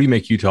Utah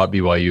at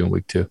BYU in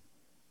week 2?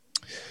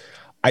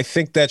 I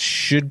think that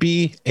should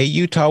be a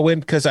Utah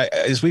win because,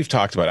 as we've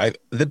talked about,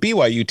 the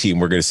BYU team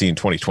we're going to see in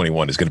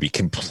 2021 is going to be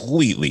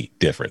completely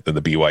different than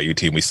the BYU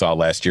team we saw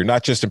last year,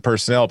 not just in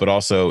personnel, but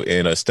also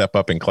in a step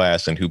up in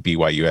class and who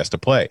BYU has to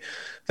play.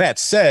 That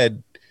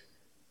said,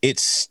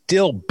 it's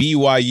still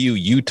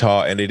BYU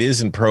Utah, and it is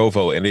in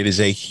Provo, and it is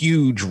a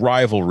huge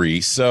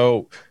rivalry.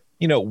 So,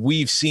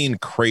 we've seen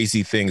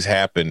crazy things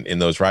happen in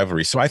those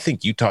rivalries. So I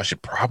think Utah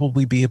should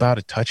probably be about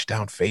a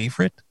touchdown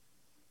favorite.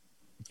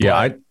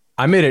 Yeah,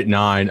 I made it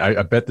 9.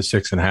 I bet the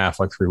 6.5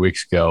 like 3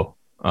 weeks ago.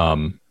 I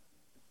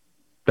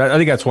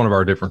think that's one of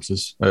our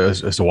differences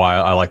as to why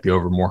I like the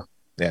over more.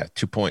 Yeah,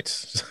 2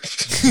 points.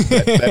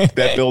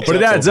 that builds but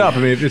up. It adds up. I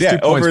mean, if it's 2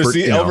 points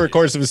over a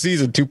course of a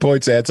season, 2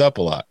 points adds up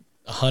a lot.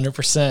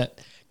 100%.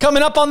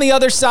 Coming up on the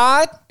other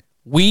side,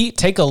 we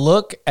take a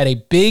look at a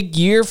big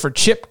year for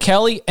Chip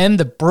Kelly and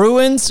the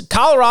Bruins.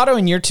 Colorado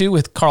in year 2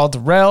 with Carl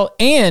Durrell,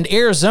 and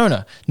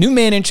Arizona. New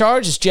man in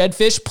charge is Jed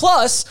Fish,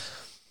 plus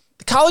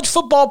the college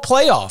football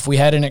playoff. We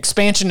had an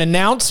expansion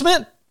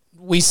announcement.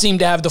 We seem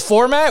to have the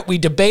format. We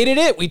debated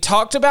it. We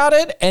talked about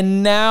it.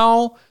 And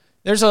now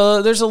there's a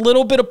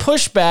little bit of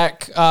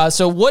pushback.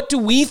 So what do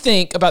we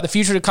think about the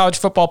future of the college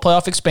football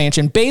playoff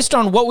expansion based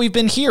on what we've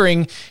been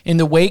hearing in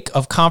the wake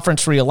of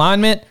conference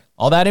realignment?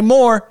 All that and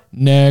more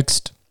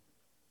next.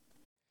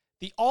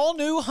 The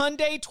all-new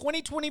Hyundai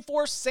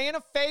 2024 Santa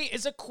Fe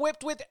is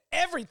equipped with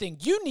everything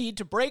you need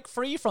to break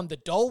free from the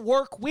dull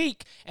work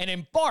week and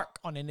embark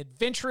on an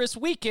adventurous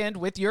weekend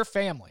with your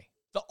family.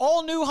 The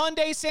all-new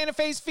Hyundai Santa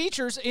Fe's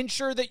features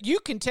ensure that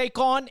you can take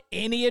on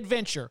any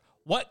adventure.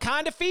 What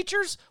kind of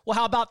features? Well,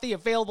 how about the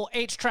available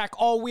H-Track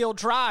all-wheel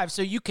drive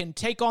so you can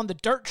take on the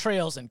dirt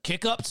trails and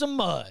kick up some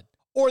mud?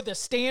 Or the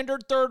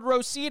standard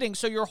third-row seating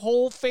so your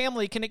whole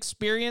family can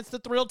experience the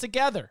thrill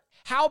together?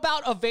 How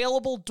about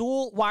available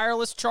dual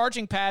wireless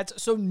charging pads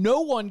so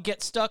no one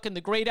gets stuck in the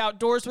great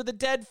outdoors with a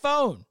dead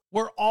phone?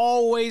 We're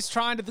always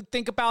trying to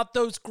think about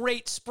those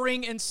great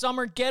spring and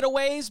summer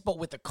getaways, but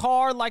with a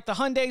car like the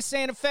Hyundai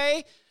Santa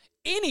Fe,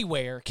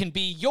 anywhere can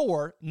be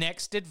your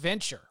next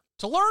adventure.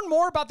 To learn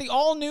more about the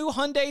all-new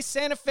Hyundai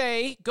Santa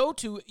Fe, go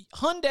to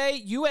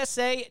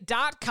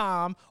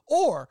HyundaiUSA.com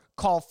or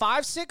call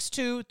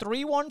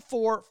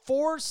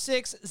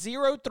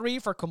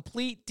 562-314-4603 for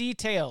complete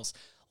details.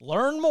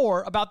 Learn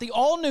more about the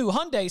all-new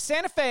Hyundai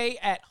Santa Fe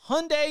at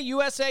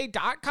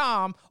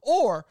HyundaiUSA.com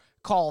or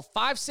call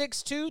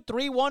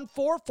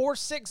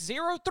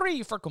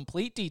 562-314-4603 for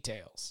complete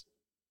details.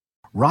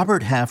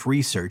 Robert Half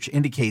research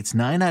indicates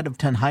 9 out of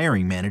 10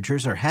 hiring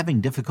managers are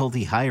having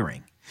difficulty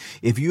hiring.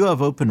 If you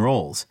have open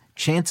roles,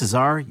 chances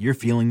are you're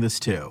feeling this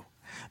too.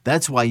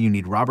 That's why you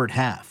need Robert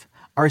Half.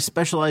 Our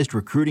specialized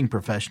recruiting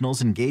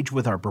professionals engage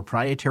with our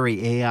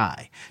proprietary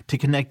AI to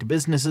connect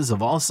businesses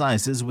of all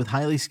sizes with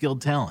highly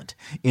skilled talent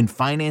in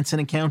finance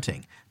and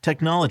accounting,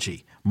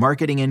 technology,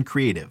 marketing and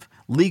creative,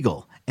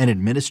 legal, and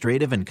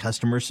administrative and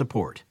customer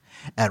support.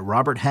 At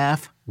Robert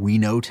Half, we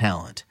know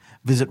talent.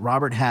 Visit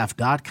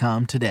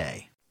roberthalf.com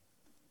today.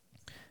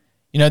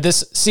 You know,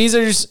 this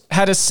Caesars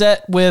had a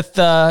set with,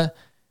 a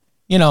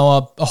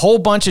whole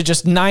bunch of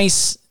just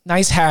nice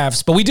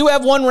halves. But we do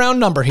have one round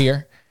number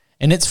here,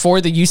 and it's for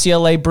the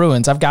UCLA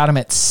Bruins. I've got them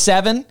at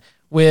 7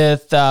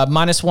 with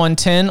minus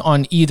 110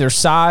 on either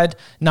side.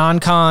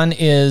 Non-con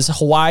is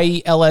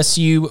Hawaii,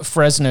 LSU,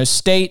 Fresno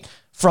State.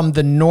 From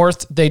the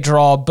north, they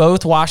draw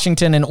both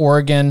Washington and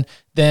Oregon,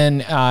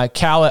 then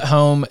Cal at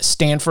home,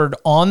 Stanford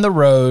on the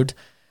road.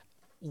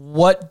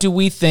 What do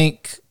we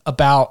think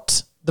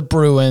about the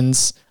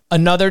Bruins?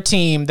 Another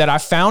team that I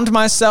found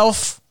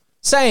myself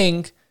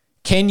saying,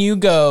 can you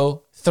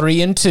go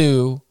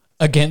 3-2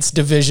 against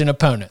division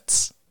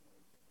opponents?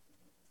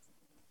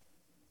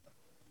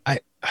 I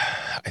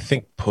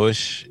think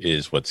push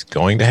is what's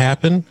going to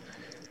happen,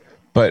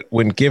 but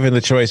when given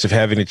the choice of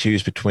having to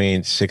choose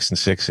between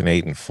 6-6 and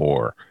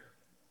 8-4,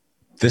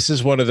 this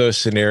is one of those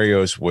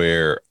scenarios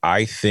where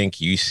I think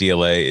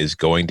UCLA is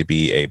going to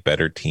be a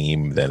better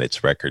team than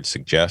its record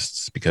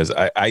suggests, because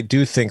I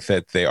do think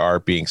that they are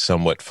being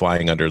somewhat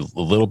flying a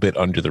little bit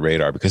under the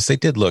radar, because they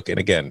did look, and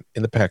again,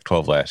 in the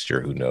Pac-12 last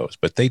year, who knows,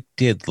 but they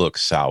did look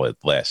solid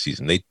last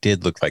season. They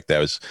did look like that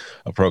was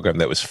a program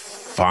that was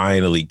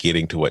finally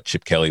getting to what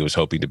Chip Kelly was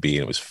hoping to be,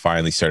 and it was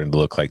finally starting to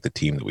look like the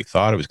team that we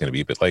thought it was going to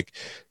be. But like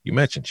you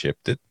mentioned, Chip,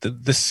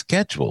 the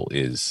schedule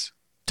is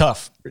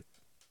tough.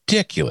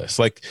 Ridiculous.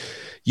 Like,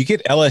 you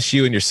get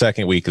LSU in your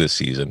second week of the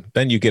season,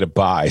 then you get a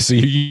bye. So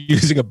you're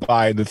using a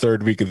bye in the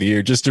third week of the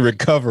year just to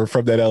recover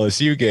from that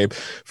LSU game.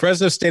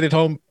 Fresno State at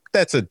home,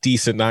 that's a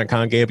decent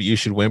non-con game, but you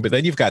should win. But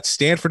then you've got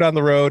Stanford on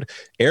the road,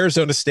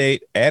 Arizona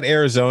State at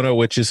Arizona,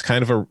 which is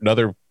kind of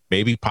another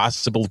maybe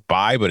possible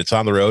bye, but it's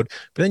on the road.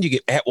 But then you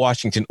get at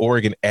Washington,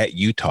 Oregon, at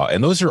Utah.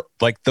 And those are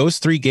like, those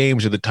 3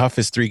 games are the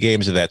toughest 3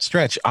 games of that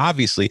stretch,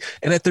 obviously,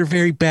 and at their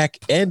very back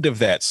end of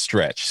that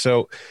stretch.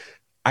 So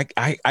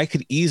I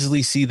could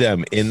easily see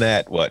them in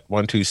that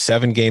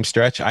 7 game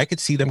stretch. I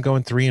could see them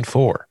going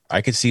 3-4.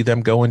 I could see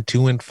them going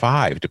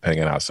 2-5,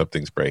 depending on how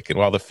something's breaking.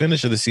 While the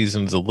finish of the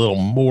season is a little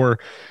more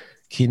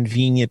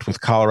convenient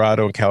with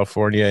Colorado and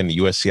California and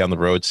USC on the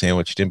road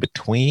sandwiched in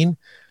between,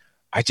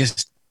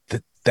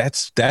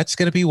 that's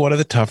going to be one of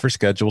the tougher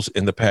schedules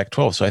in the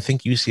Pac-12. So I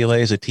think UCLA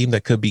is a team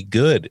that could be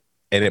good,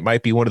 and it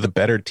might be one of the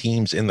better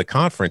teams in the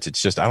conference.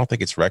 It's just, I don't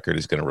think its record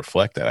is going to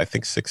reflect that. I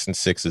think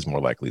 6-6 is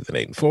more likely than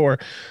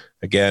 8-4.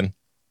 Again,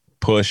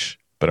 push,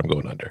 but I'm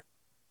going under.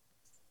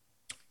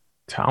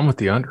 Tom with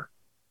the under.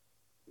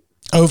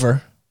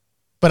 Over.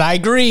 But I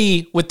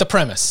agree with the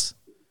premise.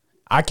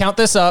 I count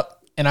this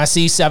up, and I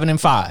see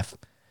 7-5.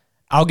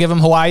 I'll give them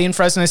Hawaii and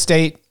Fresno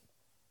State.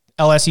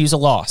 LSU's a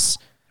loss.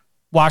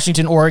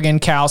 Washington, Oregon,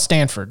 Cal,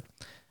 Stanford.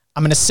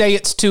 I'm going to say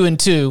it's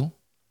 2-2,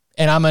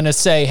 and I'm going to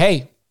say,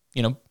 hey,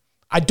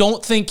 I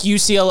don't think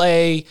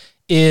UCLA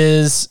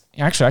is –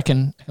 actually, I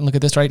can look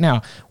at this right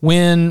now.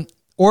 When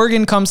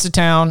Oregon comes to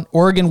town,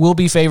 Oregon will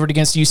be favored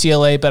against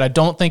UCLA, but I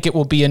don't think it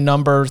will be a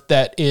number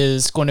that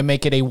is going to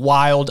make it a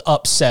wild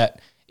upset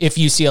if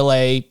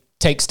UCLA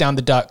takes down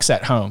the Ducks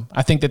at home.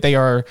 I think that they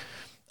are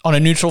on a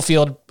neutral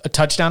field a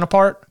touchdown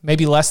apart,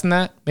 maybe less than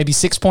that, maybe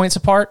 6 points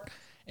apart.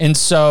 And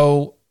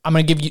so I'm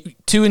going to give you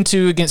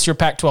 2-2 against your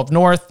Pac-12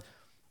 North.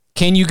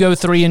 Can you go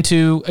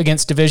 3-2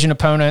 against division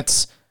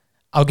opponents?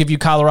 I'll give you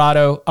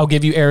Colorado. I'll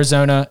give you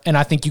Arizona. And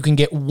I think you can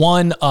get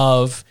one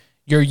of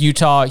your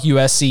Utah,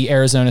 USC,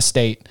 Arizona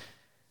State.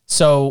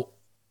 So,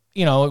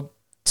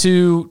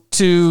 2,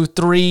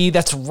 3,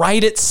 that's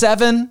right at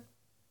 7.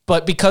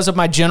 But because of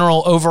my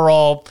general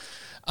overall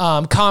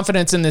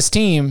confidence in this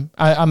team,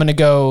 I'm going to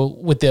go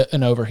with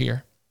an over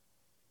here.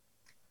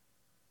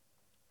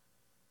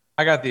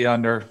 I got the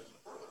under.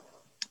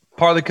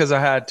 Partly because I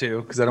had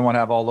to, because I don't want to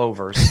have all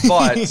overs.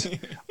 But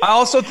I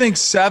also think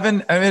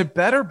 7. I mean, it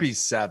better be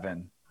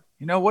 7.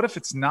 What if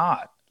it's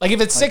not? Like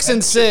if it's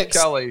 6-6,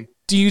 Kelly,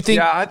 do you think?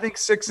 Yeah, I think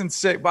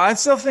 6-6, but I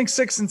still think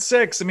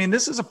 6-6. I mean,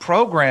 this is a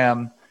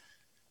program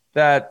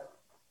that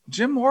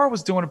Jim Mora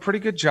was doing a pretty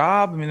good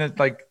job. I mean,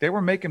 they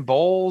were making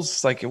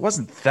bowls. Like, it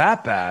wasn't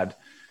that bad.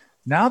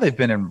 Now they've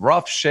been in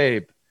rough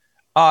shape.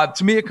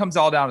 To me, it comes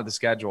all down to the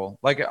schedule.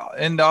 Like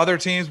in the other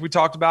teams we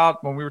talked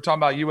about, when we were talking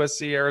about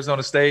USC,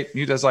 Arizona State,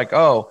 you just like,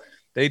 oh,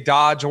 They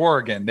dodge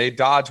Oregon. They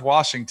dodge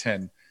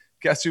Washington.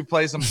 Guess who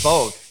plays them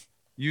both?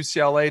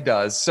 UCLA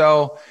does.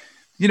 So,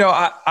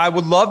 I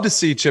would love to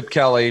see Chip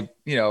Kelly,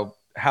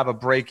 have a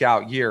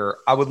breakout year.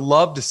 I would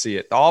love to see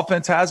it. The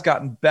offense has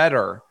gotten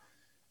better,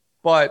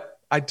 but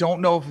I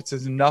don't know if it's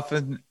enough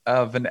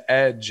of an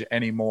edge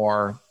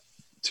anymore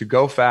to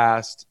go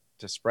fast,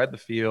 to spread the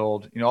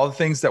field, all the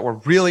things that were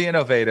really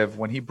innovative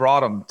when he brought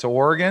them to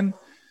Oregon.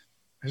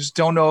 I just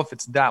don't know if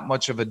it's that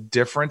much of a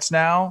difference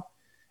now.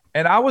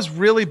 And I was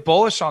really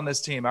bullish on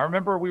this team. I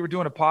remember we were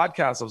doing a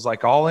podcast. I was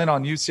like all in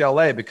on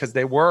UCLA because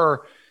they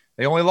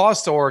only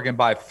lost to Oregon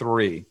by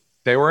 3.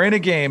 They were in a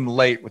game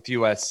late with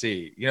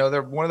USC.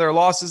 One of their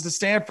losses to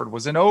Stanford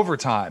was in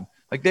overtime.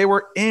 Like they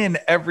were in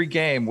every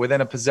game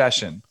within a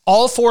possession.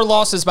 All 4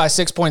 losses by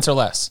 6 points or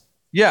less.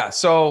 Yeah.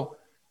 So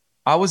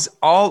I was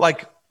all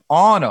like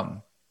on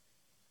them.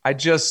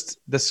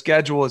 The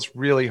schedule is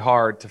really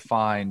hard to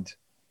find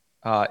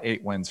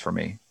 8 wins for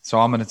me. So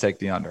I'm going to take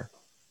the under.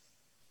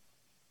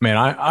 Man,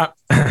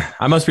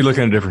 I must be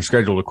looking at a different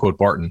schedule to quote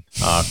Barton.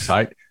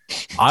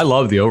 I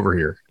love the over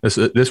here.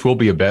 This will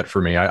be a bet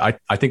for me. I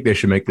think they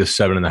should make this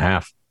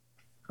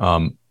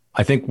 7.5.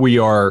 I think we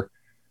are.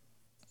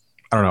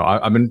 I don't know.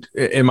 I've been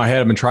in my head.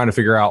 I've been trying to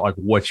figure out like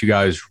what you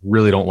guys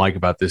really don't like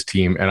about this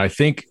team, and I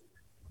think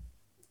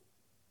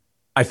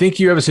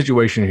you have a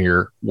situation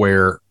here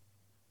where,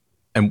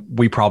 and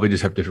we probably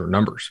just have different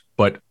numbers,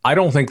 but I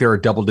don't think they're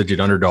a double-digit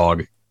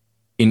underdog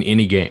in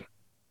any game,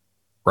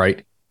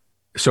 right?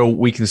 So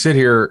we can sit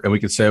here and we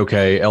can say,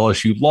 okay,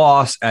 LSU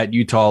loss, at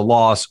Utah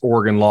loss,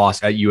 Oregon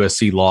loss, at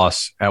USC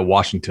loss, at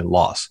Washington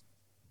loss.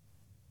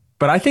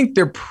 But I think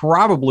they're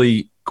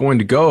probably going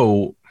to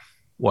go,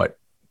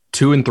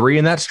 2-3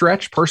 in that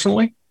stretch,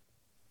 personally.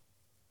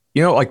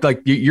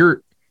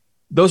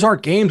 Those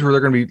aren't games where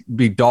they're going to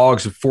be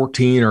dogs of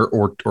 14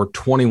 or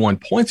 21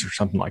 points or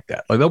something like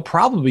that. Like they'll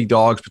probably be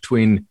dogs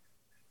between,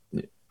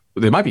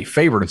 they might be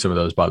favored in some of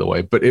those, by the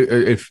way, but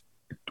if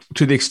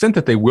to the extent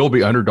that they will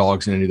be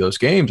underdogs in any of those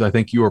games, I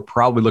think you are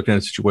probably looking at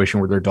a situation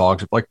where they're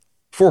dogs of like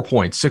 4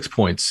 points, 6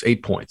 points,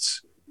 8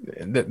 points.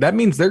 That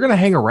means they're going to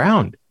hang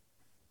around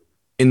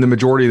in the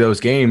majority of those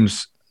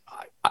games,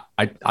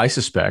 I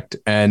suspect.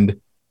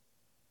 And,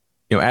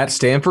 at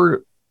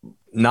Stanford,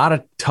 not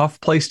a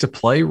tough place to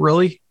play,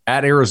 really.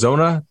 At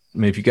Arizona, I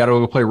mean, if you got to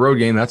go play a road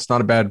game, that's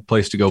not a bad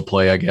place to go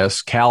play, I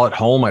guess. Cal at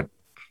home, I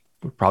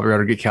would probably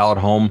rather get Cal at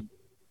home.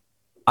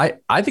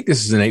 I think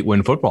this is an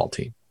 8-win football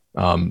team.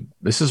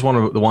 This is one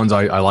of the ones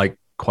I like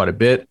quite a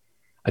bit.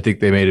 I think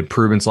they made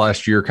improvements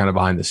last year kind of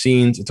behind the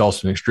scenes. It's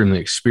also an extremely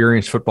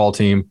experienced football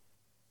team.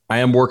 I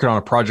am working on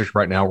a project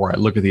right now where I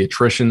look at the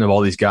attrition of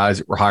all these guys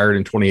that were hired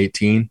in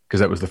 2018 because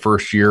that was the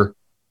first year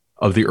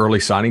of the early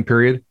signing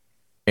period.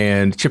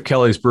 And Chip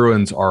Kelly's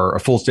Bruins are a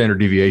full standard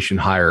deviation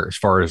higher as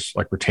far as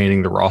like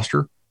retaining the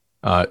roster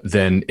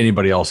than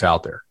anybody else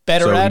out there.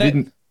 Better at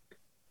it?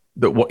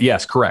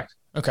 Yes, correct.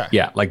 Okay.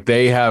 Yeah, like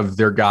they have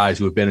their guys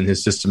who have been in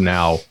his system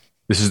now.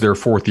 This is their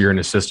 4th year in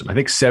his system. I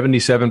think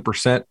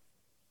 77%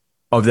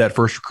 of that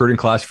first recruiting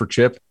class for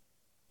Chip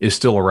is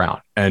still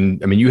around.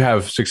 And I mean, you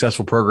have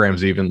successful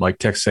programs even like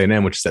Texas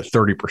A&M, which is at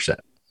 30%,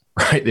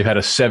 right? They've had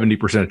a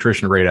 70%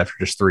 attrition rate after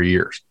just 3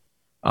 years.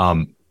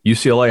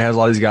 UCLA has a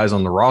lot of these guys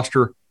on the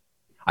roster.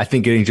 I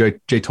think getting Jay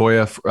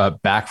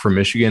Toya back from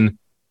Michigan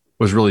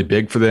was really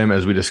big for them,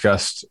 as we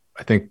discussed,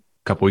 I think,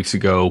 a couple weeks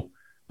ago.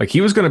 Like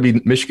he was going to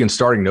be Michigan's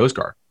starting nose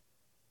guard,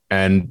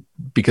 and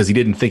because he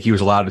didn't think he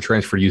was allowed to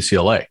transfer to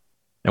UCLA.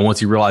 And once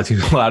he realized he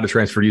was allowed to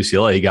transfer to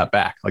UCLA, he got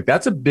back. Like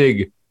that's a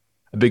big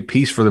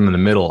piece for them in the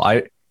middle.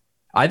 I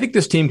think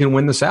this team can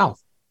win the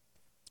South.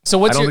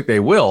 So I don't think they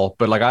will,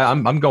 but like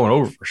I'm going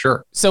over for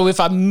sure. So if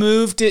I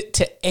moved it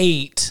to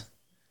 8,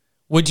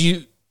 would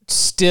you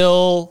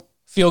still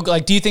feel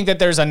like? Do you think that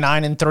there's a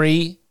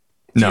 9-3?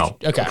 No,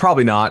 okay,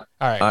 probably not.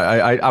 All right,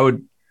 I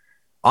would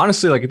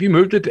honestly like if you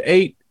moved it to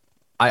 8,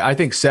 I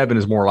think 7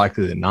 is more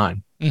likely than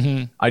 9.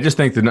 Mm-hmm. I just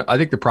think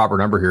the proper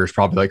number here is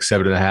probably like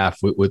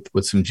 7.5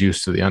 with some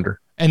juice to the under.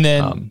 And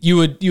then you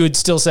would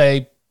still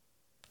say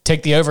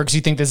take the over because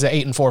you think this is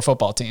an 8-4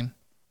 football team.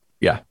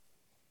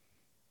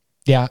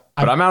 Yeah,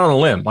 but I'm out on a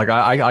limb. Like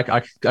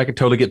I could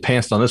totally get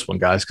pantsed on this one,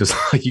 guys, because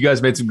like you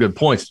guys made some good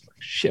points.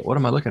 Shit, what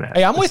am I looking at?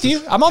 Hey, I'm with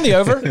you. I'm on the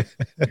over.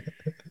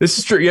 This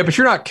is true. Yeah, but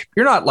you're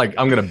not like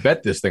I'm going to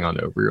bet this thing on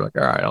the over. You're like,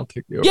 all right, I'll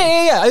take the over.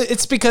 Yeah.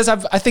 It's because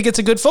I think it's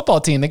a good football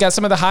team. They got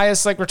some of the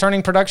highest like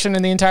returning production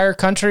in the entire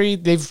country.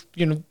 They've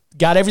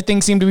got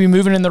everything seem to be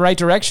moving in the right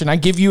direction. I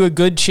give you a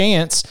good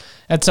chance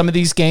at some of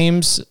these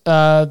games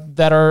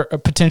that are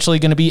potentially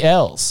going to be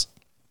L's.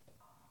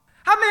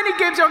 How many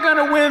games y'all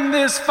gonna win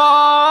this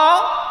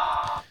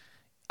fall?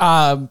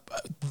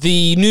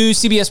 The new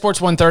CBS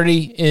Sports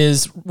 130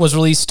 was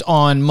released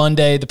on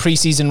Monday, the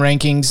preseason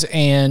rankings,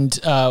 and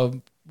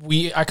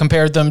I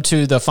compared them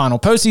to the final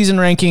postseason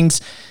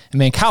rankings. And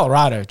man,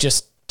 Colorado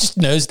just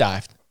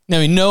nosedived.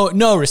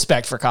 No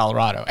respect for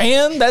Colorado,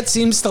 and that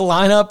seems to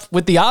line up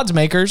with the odds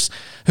makers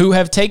who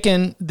have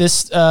taken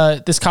this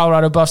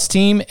Colorado Buffs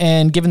team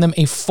and given them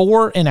a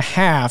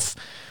 4.5.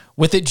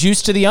 with it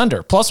juiced to the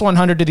under, plus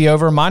 100 to the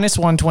over, minus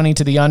 120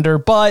 to the under.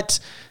 But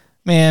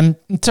man,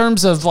 in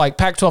terms of like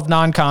Pac-12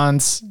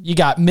 non-cons, you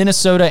got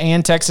Minnesota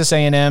and Texas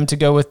A&M to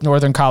go with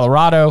Northern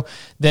Colorado.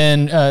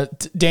 Then,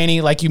 Danny,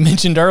 like you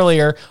mentioned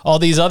earlier, all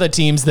these other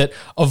teams that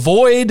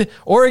avoid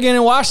Oregon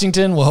and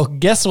Washington. Well,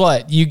 guess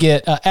what? You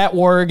get at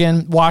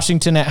Oregon,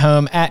 Washington at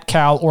home, at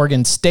Cal,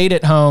 Oregon State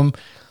at home.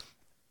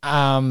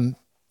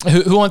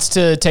 Who wants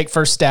to take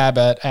first stab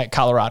at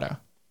Colorado?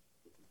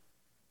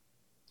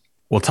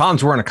 Well,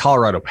 Tom's wearing a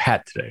Colorado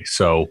hat today.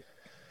 So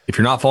if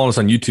you're not following us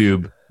on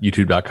YouTube,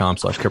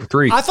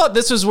 youtube.com/cover3. I thought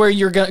this was where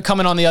you're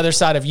coming on the other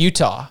side of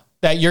Utah,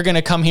 that you're going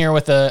to come here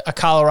with a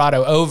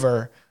Colorado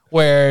over,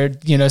 where,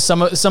 you know,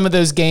 some of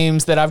those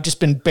games that I've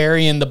just been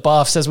burying the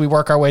Buffs as we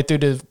work our way through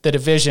the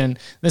division.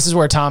 This is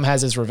where Tom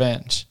has his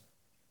revenge.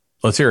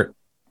 Let's hear it.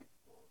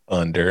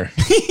 Under.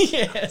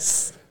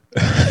 Yes.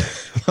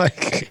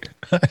 Like,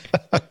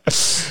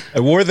 I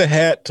wore the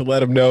hat to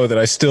let him know that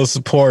I still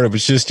support him.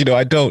 It's just, you know,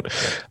 I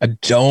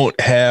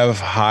don't have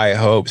high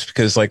hopes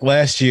because, like,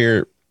 last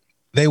year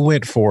they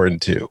went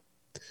 4-2,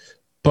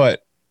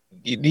 but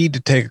you need to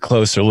take a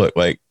closer look.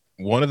 Like,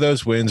 one of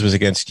those wins was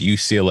against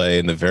UCLA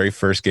in the very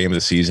first game of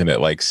the season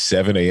at like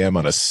 7 a.m.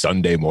 on a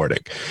Sunday morning.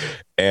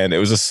 And it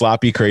was a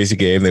sloppy, crazy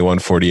game. They won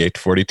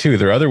 48-42.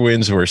 Their other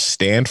wins were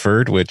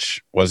Stanford,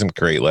 which wasn't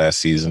great last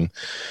season,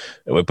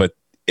 but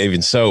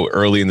even so,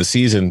 early in the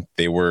season,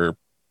 they were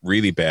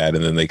really bad.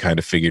 And then they kind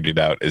of figured it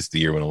out as the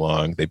year went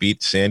along. They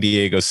beat San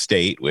Diego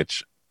State,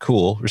 which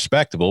cool,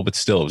 respectable, but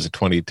still it was a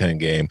 20-10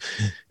 game.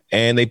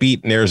 And they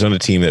beat an Arizona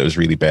team that was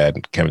really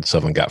bad. Kevin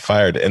Sutherland got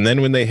fired. And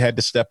then when they had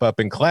to step up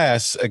in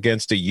class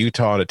against a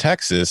Utah and a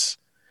Texas,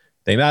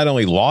 they not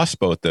only lost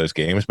both those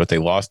games, but they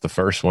lost the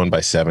first one by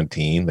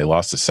 17. They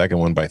lost the second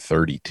one by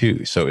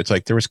 32. So it's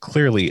like there was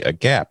clearly a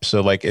gap.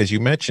 So, like, as you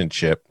mentioned,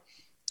 Chip,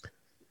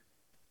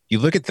 you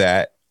look at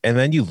that and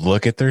then you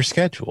look at their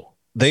schedule.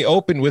 They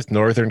opened with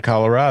Northern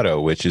Colorado,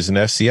 which is an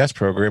FCS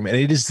program, and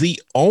it is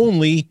the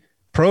only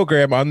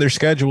program on their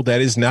schedule that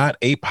is not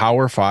a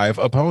Power 5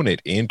 opponent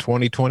in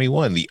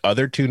 2021. The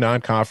other two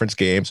non-conference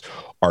games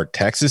are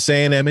Texas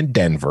A&M in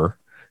Denver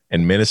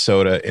and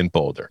Minnesota in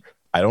Boulder.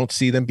 I don't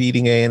see them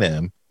beating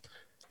A&M.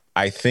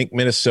 I think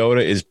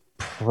Minnesota is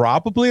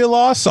probably a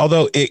loss,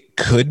 although it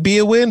could be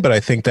a win, but I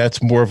think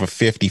that's more of a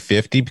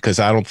 50-50 because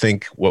I don't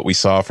think what we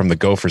saw from the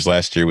Gophers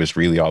last year was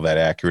really all that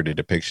accurate a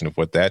depiction of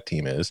what that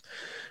team is.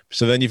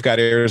 So then you've got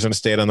Arizona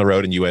State on the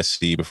road and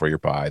USC before your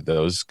bye.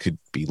 Those could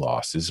be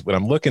losses. When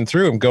I'm looking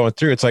through, I'm going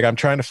through, it's like I'm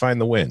trying to find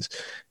the wins.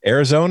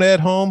 Arizona at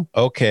home,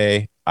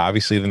 okay.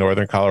 Obviously the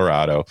Northern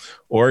Colorado.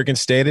 Oregon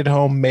State at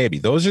home, maybe.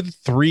 Those are the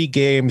three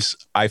games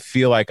I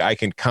feel like I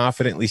can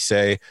confidently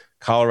say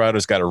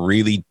Colorado's got a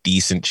really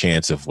decent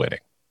chance of winning.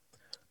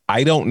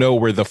 I don't know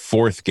where the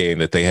fourth game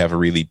that they have a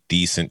really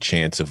decent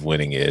chance of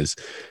winning is.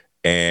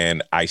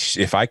 And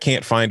if I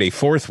can't find a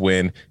fourth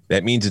win,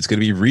 that means it's going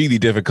to be really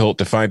difficult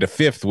to find a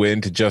fifth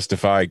win to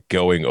justify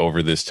going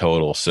over this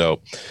total.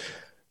 So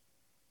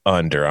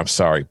under. I'm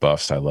sorry,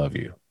 Buffs. I love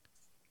you.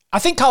 I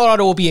think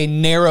Colorado will be a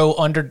narrow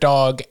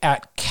underdog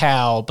at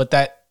Cal, but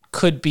that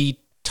could be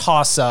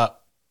toss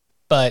up.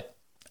 But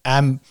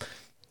I mean,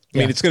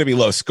 it's going to be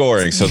low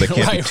scoring, so they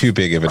can't be too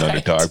big of an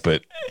underdog.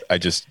 But I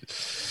just.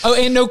 Oh,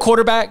 and no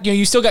quarterback.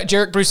 You still got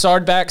Jarek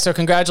Broussard back, so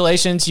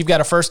congratulations. You've got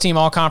a first-team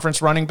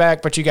all-conference running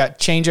back, but you got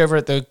changeover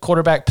at the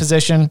quarterback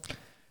position.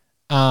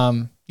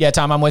 Yeah,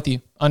 Tom, I'm with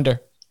you. Under.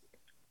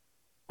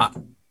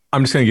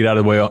 I'm just going to get out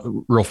of the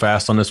way real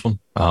fast on this one.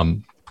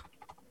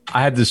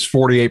 I had this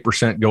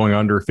 48% going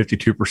under,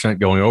 52%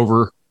 going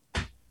over.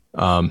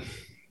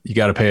 You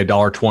got to pay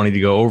 $1.20 to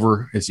go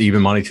over. It's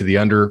even money to the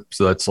under,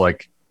 so that's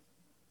like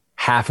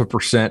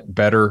 0.5%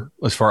 better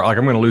as far like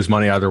I'm going to lose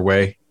money either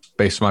way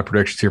based on my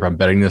predictions here if I'm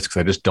betting this because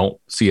I just don't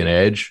see an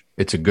edge.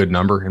 It's a good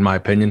number in my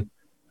opinion.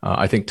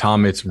 I think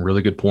Tom made some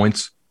really good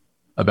points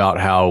about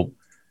how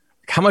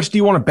much do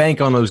you want to bank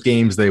on those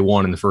games they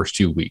won in the first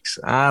 2 weeks?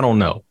 I don't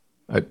know.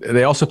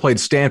 They also played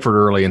Stanford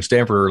early, and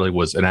Stanford early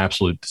was an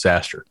absolute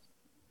disaster.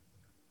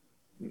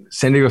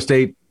 San Diego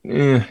State,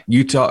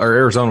 Utah or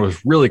Arizona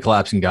was really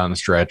collapsing down the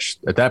stretch.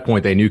 At that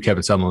point, they knew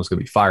Kevin Sutherland was going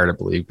to be fired, I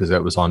believe, because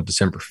that was on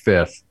December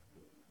 5th.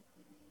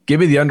 Give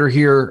me the under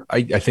here.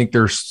 I think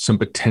there's some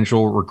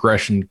potential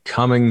regression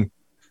coming.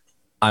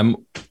 I'm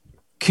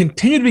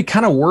continue to be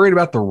kind of worried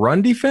about the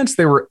run defense.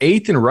 They were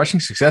 8th in rushing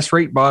success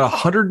rate, but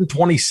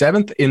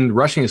 127th in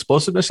rushing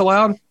explosiveness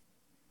allowed,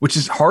 which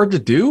is hard to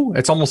do.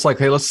 It's almost like,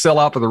 hey, let's sell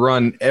out for the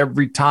run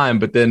every time,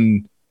 but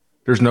then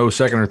there's no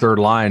second or third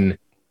line,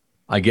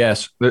 I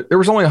guess. There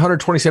was only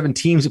 127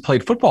 teams that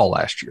played football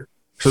last year.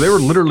 So they were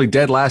literally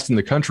dead last in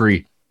the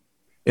country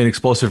in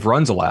explosive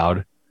runs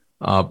allowed.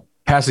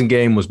 Passing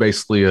game was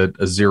basically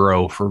a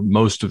zero for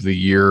most of the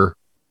year.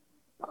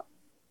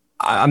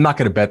 I'm not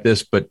going to bet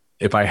this, but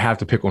if I have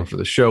to pick one for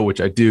the show,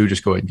 which I do,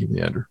 just go ahead and give me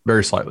the under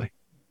very slightly.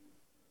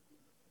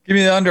 Give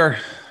me the under.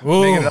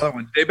 Make another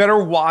one. They better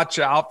watch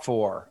out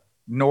for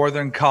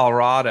Northern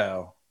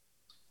Colorado,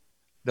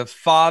 the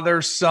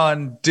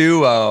father-son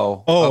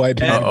duo. Oh, I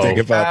didn't think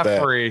about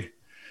that.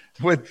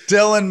 with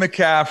Dylan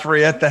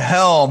McCaffrey at the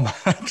helm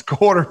at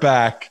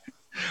quarterback.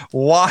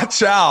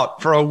 Watch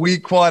out for a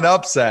week 1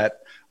 upset.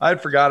 I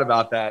forgot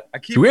about that.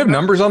 Do we have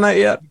numbers on that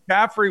yet?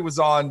 McCaffrey was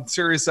on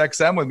Sirius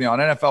XM with me on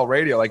NFL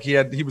radio. Like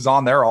he was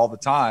on there all the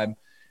time.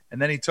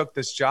 And then he took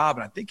this job,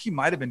 and I think he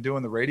might have been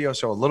doing the radio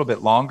show a little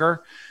bit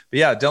longer. But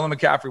yeah, Dylan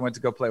McCaffrey went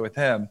to go play with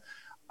him.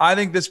 I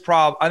think this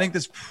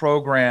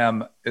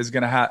program is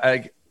going to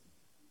have,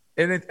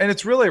 and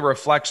it's really a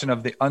reflection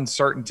of the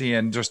uncertainty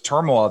and just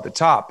turmoil at the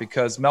top,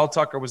 because Mel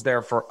Tucker was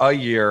there for a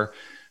year,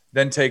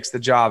 then takes the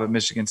job at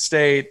Michigan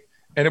State.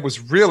 And it was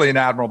really an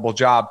admirable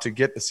job to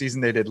get the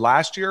season they did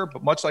last year.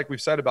 But much like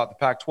we've said about the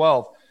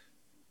Pac-12,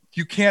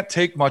 you can't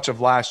take much of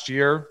last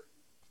year.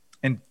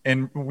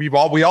 And we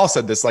all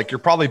said this, like, you're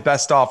probably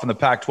best off in the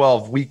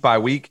Pac-12 week by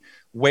week,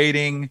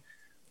 waiting,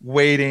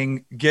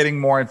 getting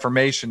more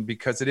information,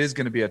 because it is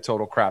going to be a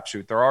total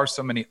crapshoot. There are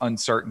so many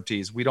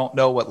uncertainties. We don't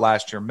know what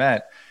last year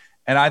meant.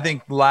 And I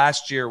think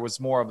last year was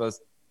more of a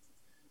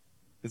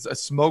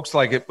smokes,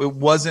 like it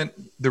wasn't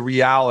the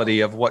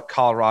reality of what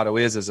Colorado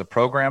is as a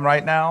program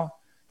right now.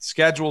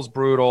 Schedule's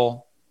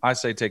brutal. I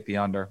say take the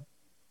under.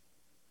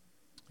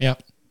 Yeah.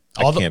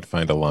 I can't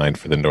find a line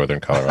for the Northern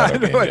Colorado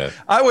game yet.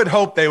 I would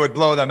hope they would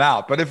blow them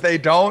out. But if they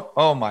don't,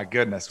 oh my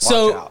goodness,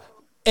 watch out.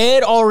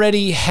 Ed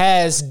already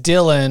has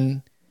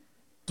Dylan.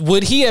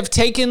 Would he have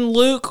taken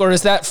Luke, or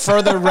is that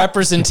further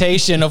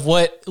representation of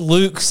what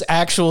Luke's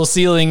actual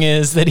ceiling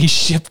is, that he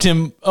shipped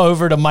him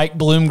over to Mike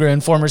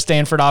Bloomgren, former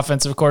Stanford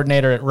offensive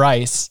coordinator at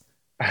Rice?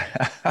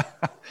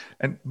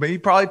 And he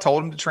probably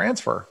told him to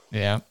transfer.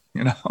 Yeah.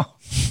 You know,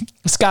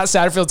 Scott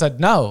Satterfield said,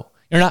 "No,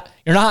 you're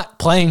not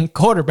playing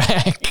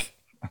quarterback."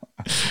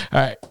 All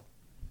right.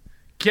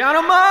 Count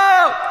them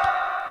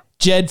up.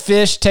 Jed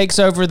Fish takes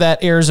over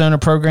that Arizona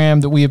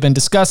program that we have been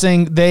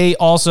discussing. They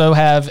also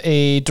have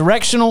a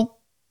directional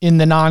in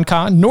the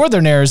non-con,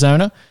 Northern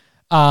Arizona.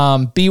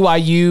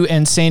 BYU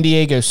and San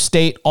Diego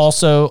State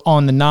also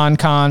on the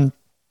non-con.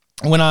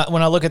 When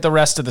I look at the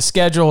rest of the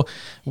schedule,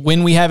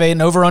 when we have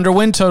an over-under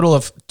win total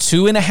of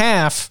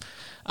 2.5,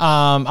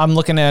 I'm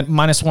looking at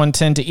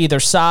 -110 to either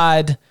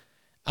side.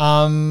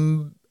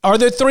 Are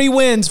there 3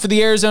 wins for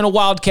the Arizona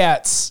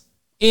Wildcats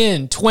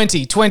in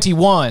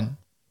 2021?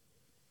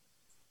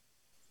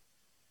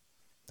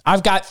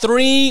 I've got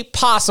 3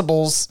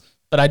 possibles,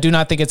 but I do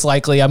not think it's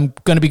likely. I'm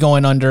going to be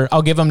going under.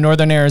 I'll give them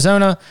Northern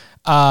Arizona,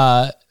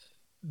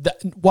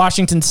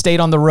 Washington State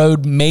on the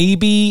road,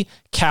 maybe,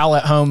 Cal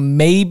at home,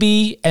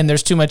 maybe, and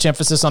there's too much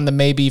emphasis on the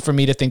maybe for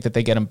me to think that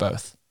they get them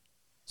both.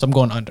 So I'm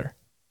going under.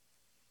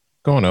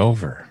 Going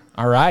over.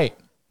 All right.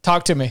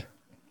 Talk to me.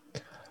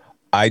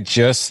 I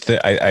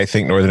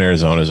think Northern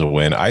Arizona is a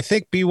win. I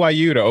think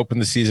BYU to open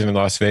the season in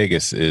Las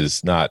Vegas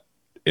is not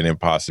an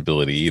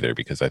impossibility either,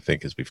 because I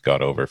think, as we've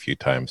gone over a few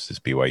times, this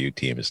BYU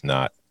team is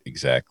not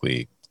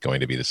exactly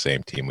going to be the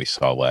same team we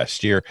saw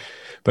last year.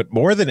 But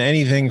more than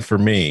anything for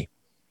me,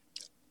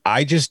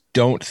 I just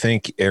don't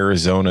think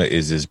Arizona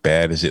is as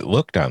bad as it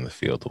looked on the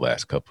field the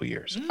last couple of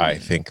years. I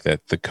think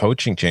that the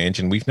coaching change,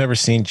 and we've never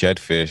seen Jed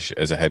Fish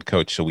as a head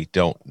coach, so we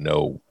don't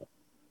know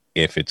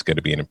if it's going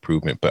to be an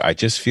improvement. But I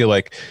just feel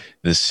like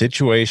the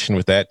situation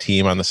with that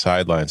team on the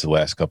sidelines the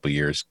last couple of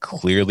years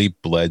clearly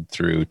bled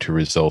through to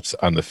results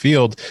on the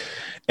field.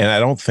 And I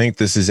don't think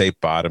this is a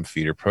bottom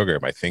feeder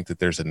program. I think that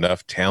there's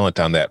enough talent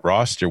on that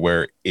roster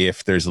where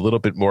if there's a little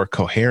bit more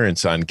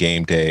coherence on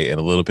game day and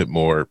a little bit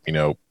more,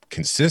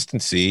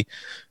 consistency,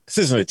 this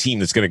isn't a team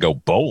that's going to go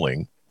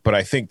bowling, but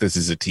I think this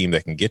is a team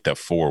that can get to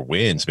 4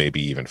 wins,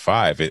 maybe even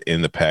 5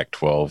 in the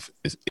Pac-12,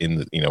 is in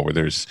the, where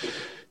there's,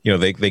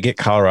 they get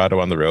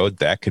Colorado on the road.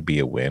 That could be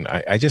a win.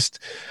 I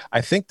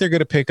think they're going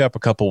to pick up a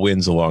couple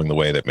wins along the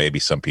way that maybe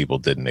some people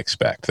didn't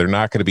expect. They're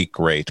not going to be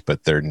great,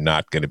 but they're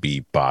not going to be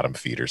bottom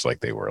feeders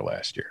like they were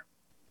last year.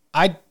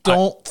 I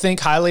don't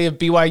think highly of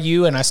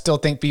BYU, and I still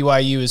think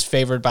BYU is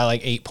favored by like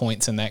 8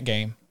 points in that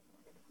game.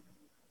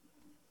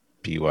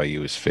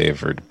 BYU is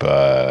favored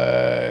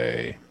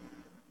by...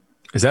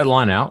 Is that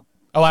line out?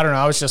 Oh, I don't know.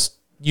 I was just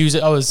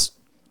using... I was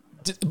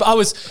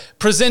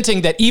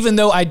presenting that even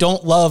though I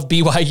don't love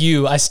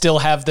BYU, I still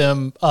have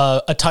them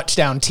a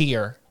touchdown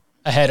tier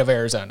ahead of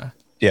Arizona.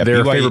 Yeah,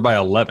 they're favored by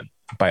 11.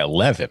 By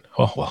 11.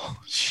 Oh, well.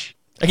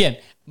 Again,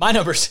 my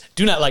numbers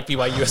do not like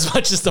BYU as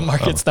much as the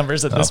market's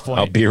numbers at this point.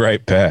 I'll be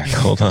right back.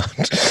 Hold on.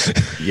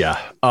 Yeah.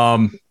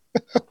 I'm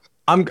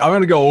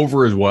going to go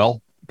over as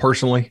well,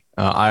 personally.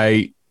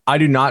 I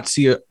do not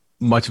see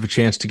much of a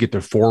chance to get to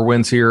 4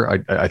 wins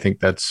here. I think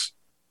that's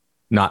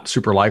not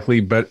super likely,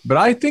 but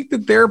I think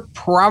that they're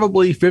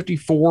probably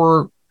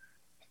 54%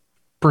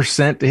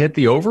 to hit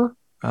the over,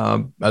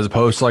 as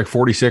opposed to like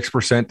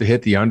 46% to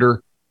hit the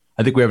under.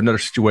 I think we have another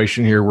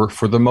situation here where,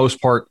 for the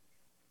most part,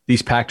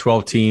 these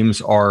Pac-12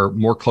 teams are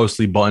more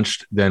closely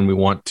bunched than we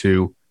want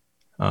to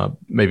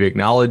maybe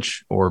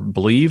acknowledge or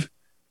believe.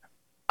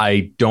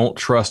 I don't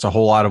trust a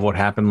whole lot of what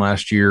happened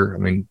last year. I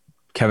mean,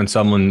 Kevin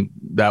Sumlin,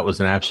 that was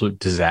an absolute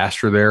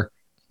disaster there.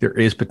 There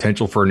is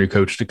potential for a new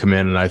coach to come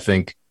in and I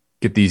think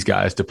get these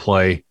guys to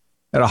play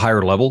at a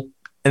higher level.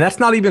 And that's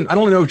not even, I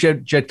don't know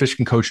if Jed Fish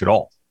can coach at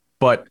all,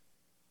 but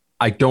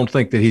I don't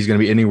think that he's going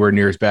to be anywhere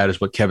near as bad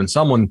as what Kevin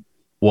Sumlin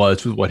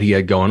was with what he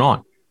had going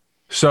on.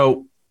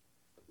 So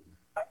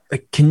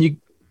can you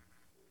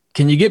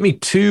get me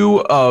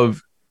 2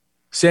 of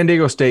San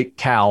Diego State,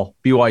 Cal,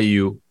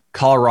 BYU,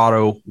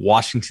 Colorado,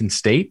 Washington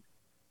State?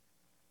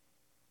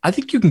 I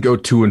think you can go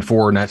 2 and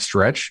 4 in that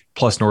stretch,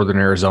 plus Northern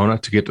Arizona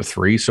to get to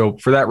 3. So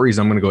for that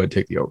reason, I'm going to go ahead and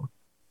take the over.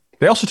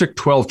 They also took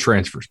 12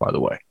 transfers, by the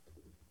way.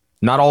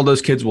 Not all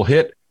those kids will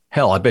hit.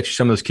 Hell, I bet you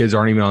some of those kids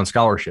aren't even on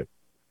scholarship.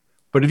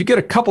 But if you get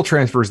a couple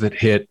transfers that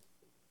hit,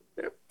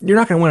 you're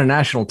not going to win a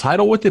national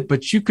title with it,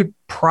 but you could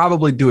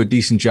probably do a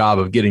decent job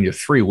of getting to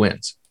 3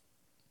 wins.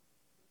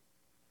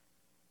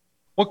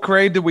 What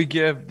grade did we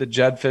give the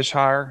Jedfish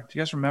hire? Do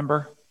you guys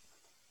remember?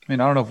 I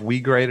mean, I don't know if we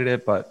graded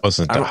it, but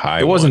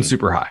it wasn't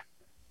super high.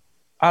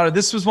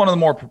 This was one of the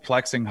more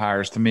perplexing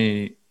hires to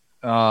me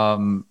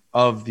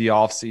of the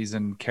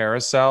offseason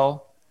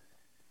carousel.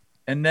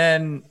 And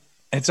then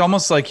it's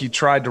almost like he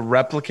tried to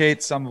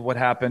replicate some of what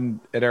happened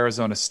at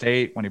Arizona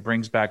State when he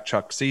brings back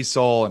Chuck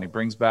Cecil and he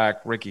brings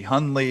back Ricky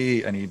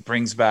Hundley and he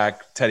brings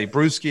back Teddy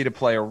Bruschi to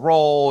play a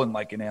role and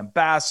like an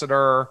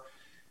ambassador.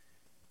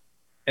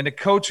 And a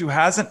coach who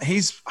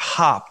he's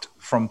hopped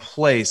from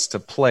place to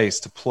place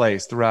to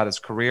place throughout his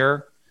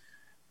career.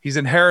 He's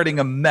inheriting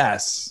a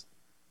mess,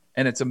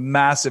 and it's a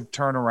massive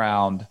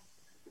turnaround.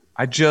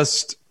 I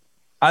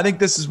think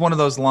this is one of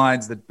those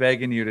lines that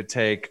begging you to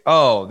take,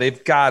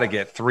 they've got to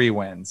get 3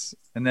 wins.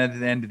 And then at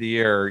the end of the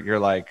year, you're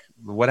like,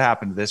 what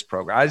happened to this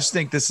program? I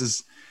think this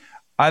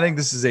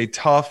is a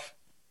tough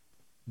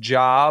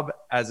job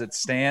as it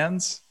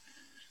stands.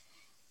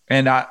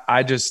 And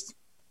I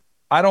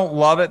don't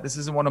love it. This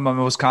isn't one of my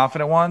most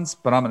confident ones,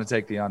 but I'm going to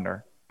take the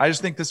under. I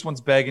just think this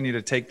one's begging you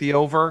to take the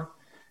over.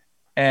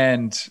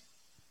 And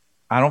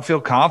I don't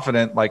feel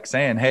confident like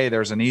saying, hey,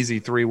 there's an easy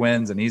 3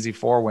 wins, an easy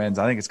 4 wins.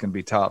 I think it's going to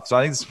be tough. So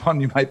I think this one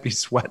you might be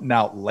sweating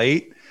out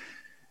late.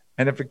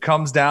 And if it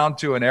comes down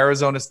to an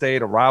Arizona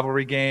State, a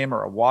rivalry game,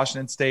 or a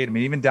Washington State, I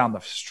mean, even down the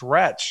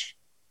stretch,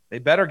 they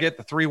better get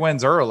the 3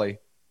 wins early.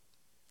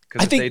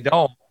 Because if they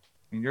don't,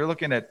 I mean, you're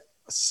looking at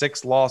a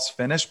 6-loss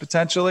finish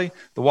potentially.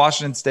 The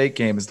Washington State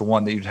game is the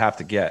one that you'd have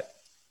to get.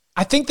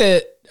 I think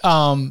that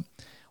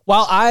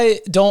while I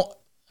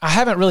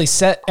haven't really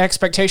set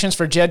expectations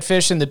for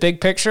Jedfish in the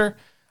big picture,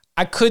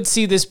 I could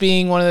see this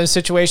being one of those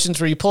situations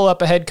where you pull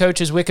up a head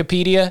coach's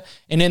Wikipedia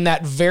and in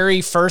that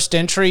very first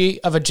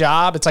entry of a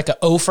job, it's like an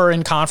offer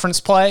in conference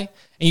play.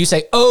 And you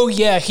say, oh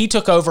yeah, he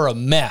took over a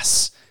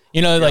mess.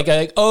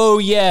 Oh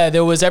yeah,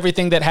 there was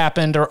everything that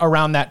happened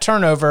around that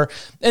turnover.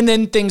 And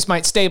then things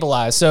might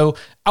stabilize. So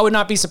I would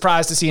not be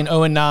surprised to see an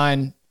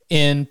 0-9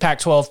 in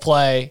Pac-12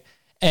 play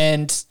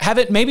and have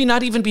it maybe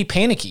not even be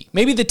panicky.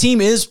 Maybe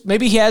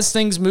he has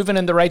things moving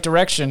in the right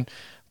direction.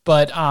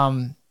 But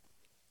all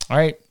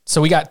right. So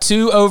we got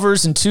 2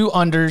 overs and 2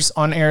 unders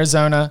on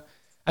Arizona.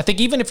 I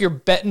think even if you're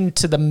betting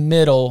to the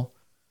middle,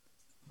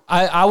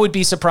 I would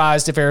be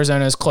surprised if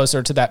Arizona is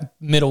closer to that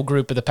middle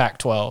group of the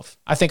Pac-12.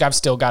 I think I've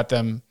still got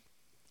them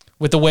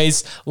with the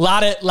ways, a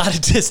lot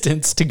of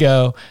distance to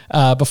go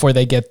before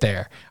they get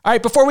there. All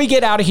right, before we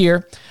get out of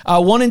here, I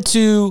wanted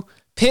to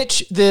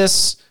pitch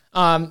this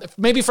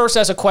maybe first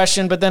as a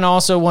question, but then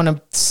also want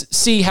to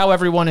see how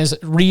everyone is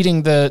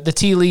reading the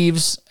tea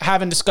leaves,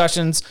 having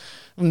discussions,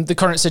 the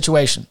current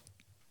situation.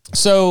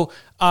 So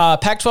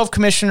Pac-12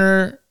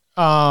 Commissioner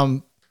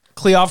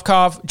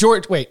Kliavkov,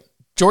 George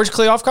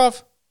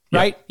Kliavkov,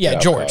 right? Yeah,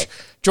 George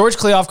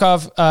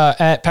Kliavkov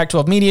at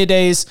Pac-12 Media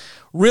Days,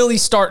 really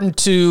starting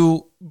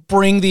to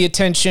bring the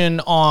attention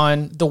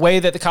on the way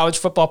that the college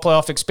football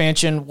playoff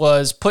expansion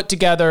was put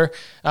together,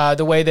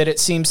 the way that it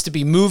seems to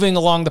be moving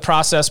along the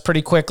process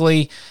pretty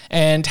quickly,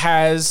 and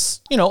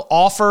has,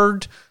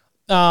 offered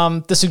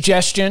the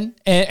suggestion,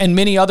 and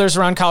many others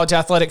around college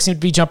athletics seem to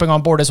be jumping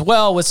on board as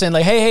well with saying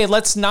like, hey,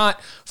 let's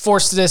not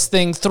force this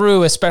thing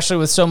through, especially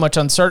with so much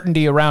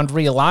uncertainty around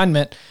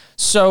realignment.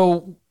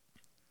 So,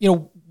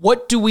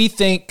 what do we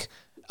think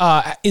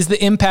is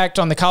the impact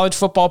on the college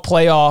football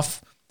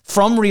playoff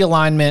from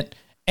realignment,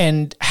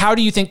 and how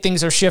do you think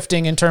things are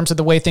shifting in terms of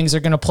the way things are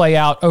going to play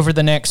out over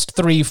the next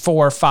 3,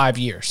 4, 5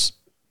 years?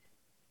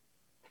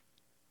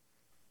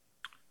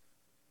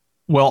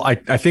 Well, I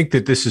think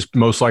that this is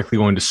most likely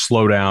going to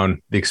slow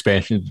down the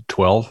expansion to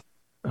 12.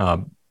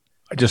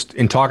 Just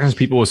in talking to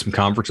people with some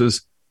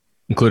conferences,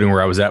 including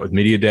where I was at with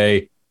Media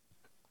Day,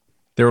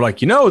 they were like,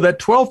 that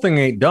 12 thing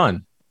ain't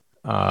done.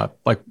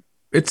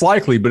 It's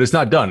likely, but it's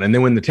not done. And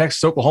then when the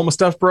Texas Oklahoma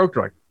stuff broke,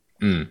 they're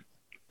like,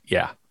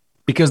 yeah,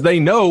 because they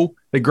know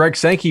that Greg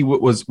Sankey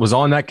was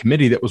on that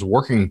committee that was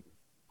working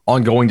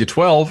on going to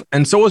 12,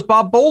 and so was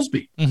Bob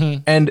Bowlesby.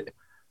 Mm-hmm. And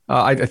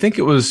I think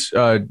it was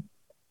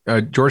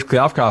George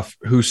Kliavkov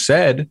who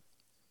said,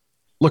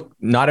 look,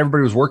 not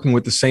everybody was working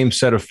with the same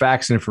set of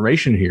facts and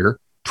information here.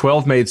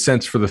 12 made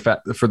sense for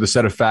the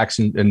set of facts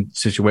and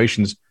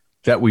situations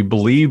that we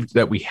believed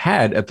that we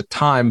had at the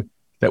time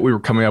that we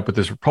were coming up with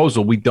this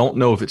proposal. We don't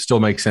know if it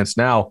still makes sense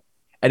now.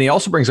 And he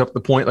also brings up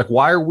the point, like,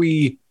 why are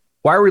we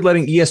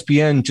letting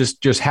ESPN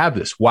just have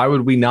this? Why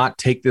would we not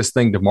take this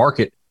thing to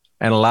market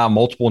and allow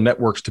multiple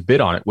networks to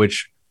bid on it?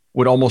 Which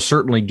would almost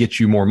certainly get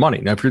you more money.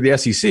 Now, if you're the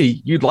SEC,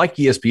 you'd like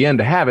ESPN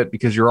to have it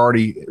because you're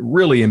already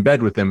really in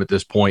bed with them at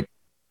this point.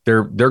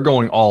 They're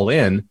going all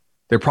in.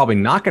 They're probably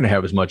not going to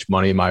have as much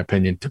money, in my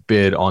opinion, to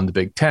bid on the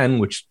Big Ten,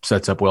 which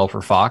sets up well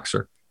for Fox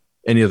or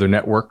any other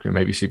network, or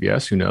maybe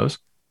CBS, who knows,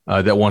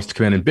 that wants to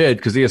come in and bid,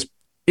 because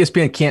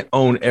ESPN can't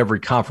own every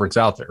conference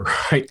out there,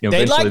 right?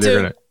 They'd like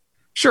to.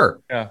 Sure.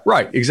 Yeah.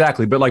 Right.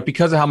 Exactly. But like,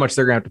 because of how much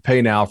they're going to have to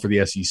pay now for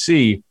the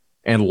SEC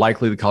and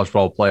likely the college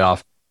football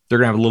playoff, they're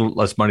going to have a little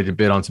less money to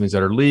bid on some of these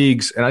other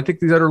leagues. And I think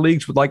these other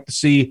leagues would like to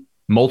see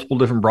multiple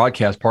different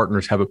broadcast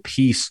partners have a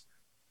piece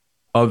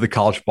of the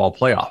college football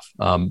playoff.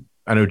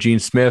 I know Gene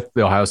Smith,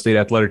 the Ohio State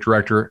athletic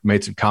director,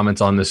 made some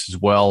comments on this as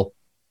well.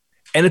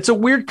 And it's a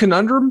weird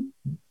conundrum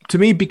to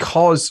me,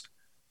 because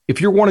if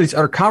you're one of these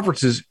other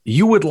conferences,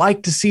 you would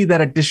like to see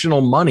that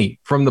additional money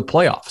from the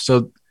playoff.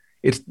 So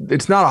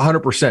it's not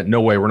 100%.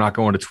 No way, we're not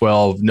going to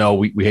 12. No,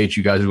 we hate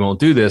you guys. We won't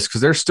do this,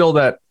 because there's still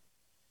that,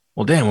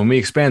 well, damn, when we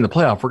expand the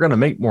playoff, we're going to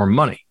make more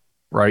money,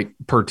 right,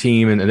 per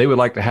team. And they would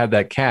like to have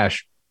that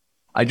cash.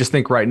 I just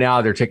think right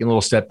now they're taking a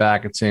little step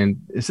back and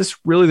saying, is this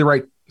really the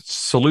right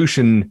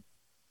solution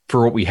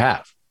for what we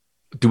have?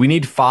 Do we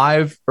need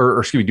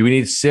do we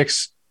need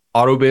 6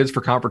 auto bids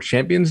for conference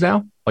champions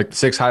now? Like the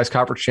 6 highest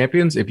conference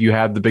champions, if you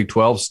have the Big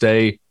 12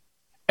 stay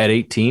at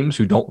 8 teams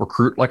who don't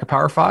recruit like a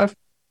Power 5?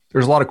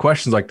 There's a lot of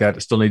questions like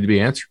that still need to be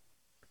answered.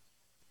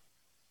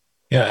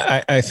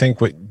 Yeah, I think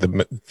what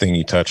the thing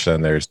you touched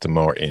on there is the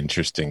more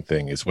interesting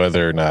thing, is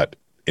whether or not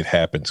it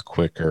happens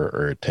quicker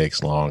or it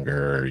takes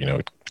longer, or,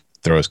 it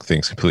throws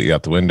things completely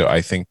out the window.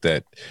 I think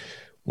that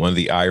one of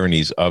the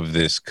ironies of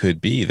this could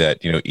be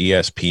that,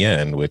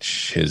 ESPN,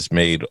 which has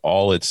made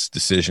all its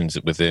decisions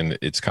within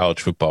its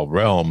college football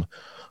realm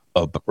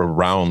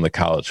around the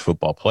college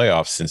football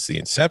playoff since the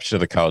inception of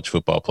the college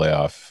football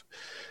playoff,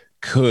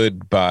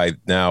 could, by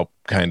now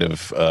kind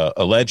of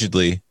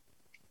allegedly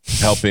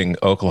helping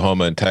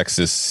Oklahoma and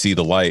Texas see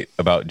the light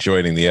about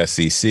joining the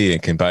SEC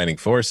and combining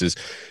forces,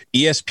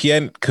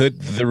 ESPN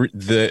could,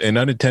 an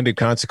unintended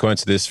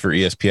consequence of this for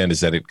ESPN is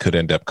that it could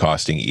end up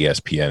costing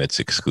ESPN its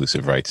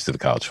exclusive rights to the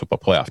college football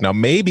playoff. Now,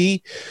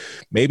 maybe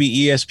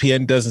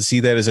ESPN doesn't see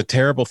that as a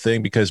terrible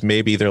thing, because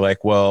maybe they're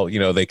like, well,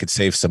 they could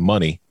save some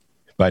money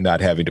by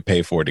not having to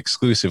pay for it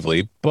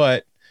exclusively.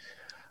 But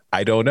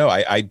I don't know.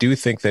 I do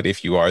think that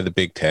if you are the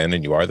Big Ten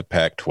and you are the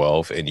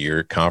Pac-12 and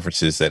you're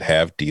conferences that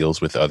have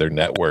deals with other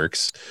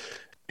networks,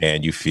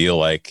 and you feel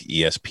like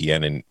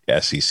ESPN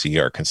and SEC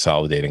are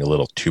consolidating a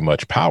little too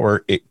much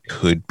power, it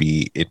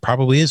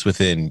probably is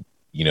within,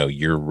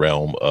 your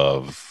realm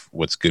of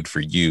what's good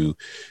for you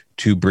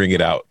to bring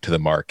it out to the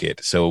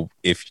market. So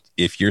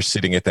if you're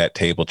sitting at that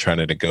table trying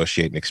to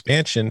negotiate an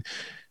expansion,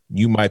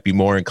 you might be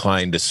more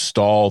inclined to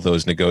stall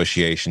those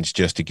negotiations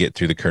just to get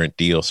through the current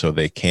deal so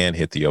they can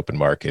hit the open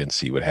market and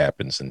see what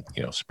happens and,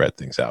 spread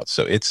things out.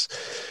 So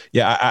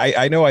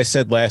I know I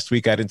said last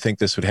week I didn't think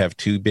this would have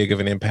too big of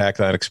an impact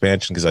on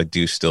expansion, because I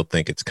do still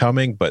think it's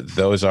coming, but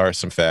those are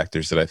some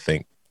factors that I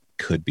think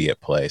could be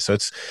at play. So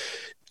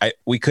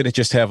we could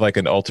just have like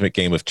an ultimate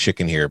game of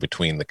chicken here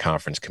between the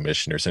conference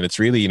commissioners. And it's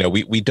really,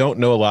 we don't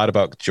know a lot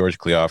about George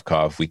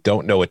Kliavkoff. We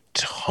don't know a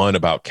ton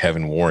about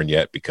Kevin Warren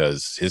yet,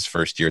 because his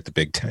first year at the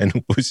Big Ten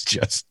was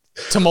just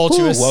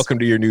tumultuous. Welcome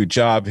to your new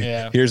job.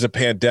 Yeah. Here's a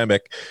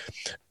pandemic.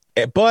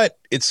 But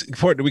it's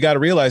important. We got to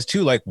realize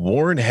too, like,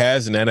 Warren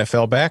has an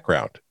NFL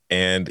background.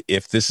 And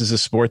if this is a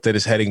sport that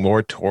is heading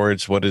more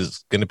towards what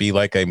is going to be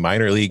like a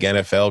minor league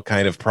NFL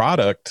kind of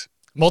product,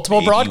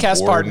 multiple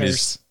broadcast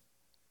partners.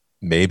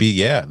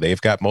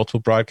 They've got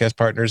multiple broadcast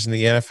partners in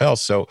the NFL.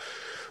 So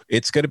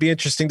it's going to be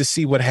interesting to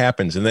see what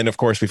happens. And then, of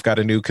course, we've got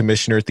a new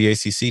commissioner at the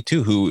ACC,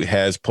 too, who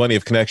has plenty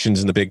of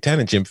connections in the Big Ten,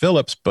 and Jim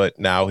Phillips. But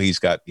now he's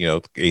got,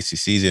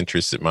 ACC's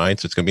interests at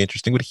mind. So it's going to be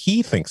interesting what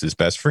he thinks is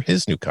best for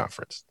his new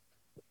conference.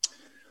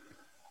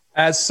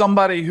 As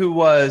somebody who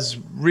was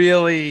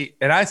really,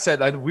 and I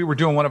said, we were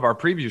doing one of our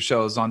preview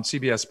shows on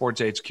CBS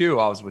Sports HQ.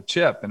 I was with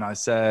Chip, and I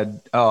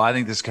said, I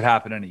think this could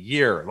happen in a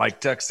year.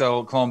 Like Texas,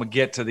 Oklahoma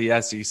get to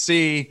the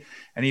SEC.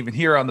 And even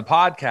here on the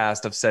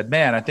podcast, I've said,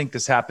 man, I think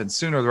this happens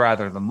sooner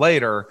rather than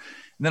later.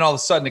 And then all of a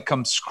sudden it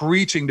comes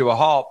screeching to a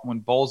halt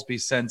when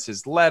Bowlesby sends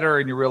his letter,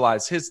 and you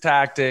realize his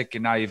tactic.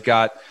 And now you've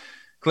got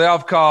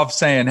Kliavkoff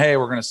saying, hey,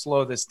 we're going to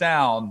slow this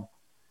down.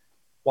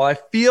 While I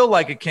feel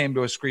like it came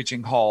to a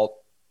screeching halt,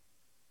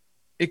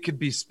 it could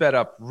be sped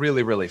up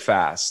really, really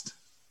fast.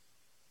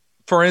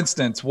 For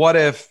instance, what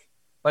if,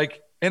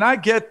 and I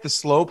get the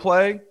slow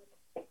play,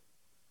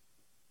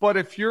 but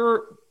if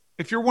you're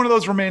one of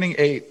those remaining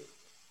 8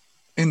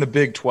 in the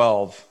Big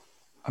 12,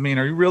 are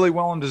you really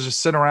willing to just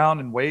sit around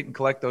and wait and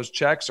collect those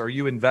checks? Or are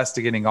you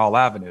investigating all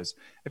avenues?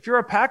 If you're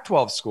a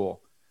Pac-12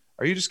 school,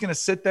 are you just going to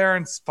sit there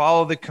and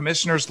follow the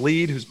commissioner's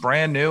lead, who's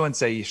brand new, and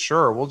say,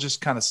 sure, we'll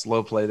just kind of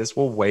slow play this,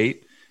 we'll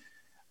wait?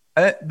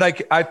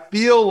 I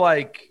feel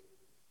like,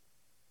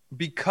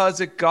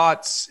 because it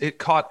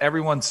caught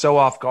everyone so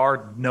off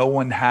guard, no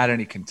one had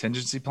any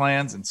contingency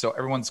plans. And so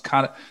everyone's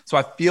so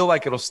I feel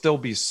like it'll still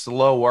be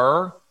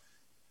slower,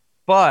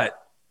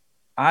 but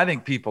I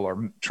think people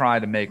are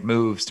trying to make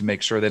moves to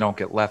make sure they don't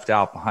get left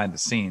out behind the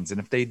scenes. And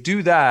if they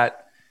do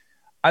that,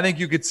 I think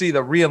you could see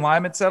the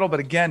realignment settle. But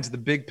again, to the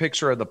big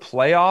picture of the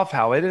playoff,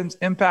 how it is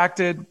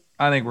impacted,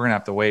 I think we're going to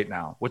have to wait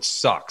now, which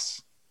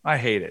sucks. I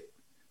hate it.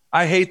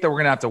 I hate that we're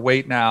going to have to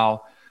wait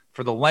now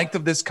for the length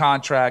of this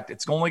contract.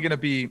 It's only going to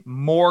be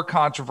more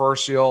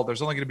controversial.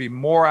 There's only going to be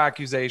more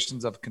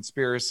accusations of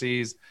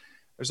conspiracies.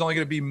 There's only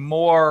going to be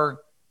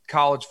more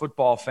college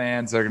football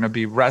fans that are going to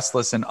be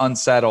restless and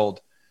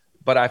unsettled.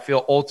 But I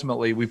feel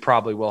ultimately we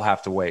probably will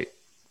have to wait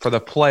for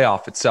the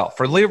playoff itself.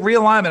 For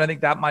realignment, I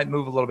think that might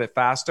move a little bit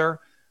faster.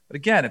 But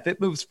again, if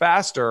it moves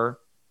faster,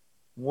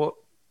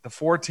 the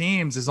 4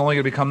 teams is only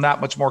going to become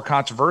that much more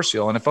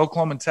controversial. And if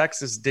Oklahoma and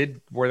Texas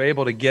were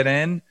able to get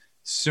in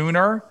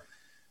sooner,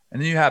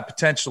 and then you have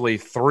potentially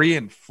 3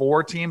 and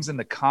 4 teams in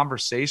the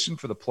conversation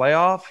for the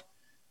playoff,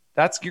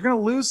 you're going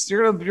to lose.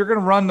 You're going to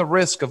run the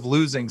risk of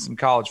losing some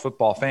college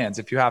football fans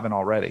if you haven't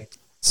already.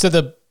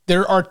 So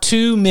there are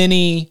too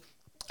many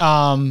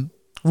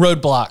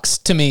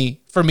roadblocks to me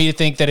for me to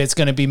think that it's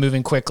going to be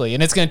moving quickly.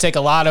 And it's going to take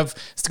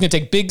it's going to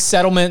take big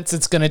settlements.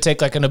 It's going to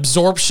take like an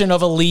absorption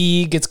of a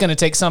league. It's going to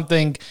take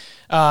something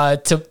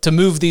to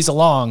move these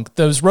along.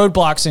 Those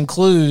roadblocks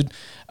include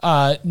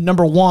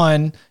number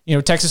one,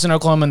 Texas and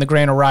Oklahoma and the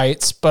grant of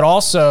rights, but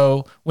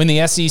also when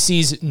the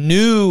SEC's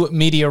new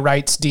media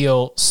rights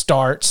deal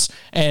starts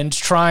and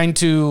trying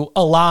to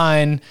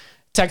align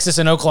Texas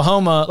and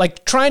Oklahoma,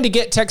 like trying to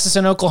get Texas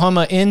and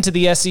Oklahoma into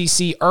the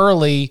SEC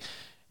early.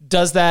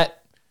 Does that,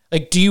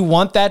 do you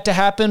want that to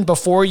happen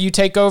before you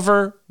take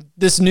over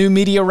this new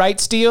media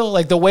rights deal?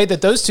 Like the way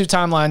that those two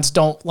timelines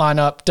don't line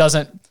up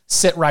doesn't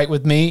sit right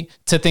with me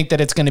to think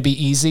that it's going to be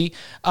easy.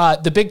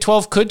 The Big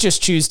 12 could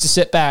just choose to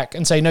sit back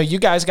and say, no, you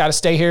guys got to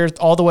stay here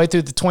all the way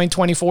through the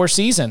 2024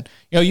 season.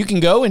 You can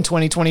go in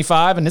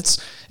 2025 and it's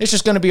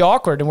just going to be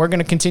awkward and we're going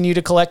to continue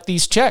to collect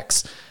these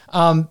checks.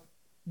 We're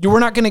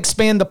not going to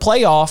expand the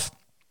playoff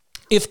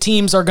if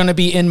teams are going to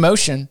be in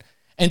motion.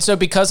 And so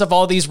because of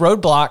all these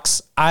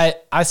roadblocks,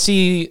 I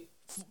see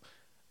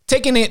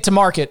taking it to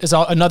market is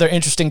another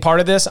interesting part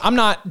of this. I'm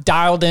not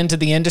dialed into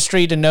the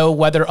industry to know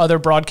whether other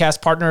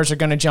broadcast partners are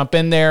going to jump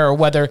in there or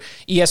whether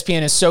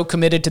ESPN is so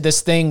committed to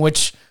this thing,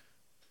 which,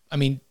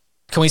 can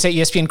we say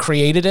ESPN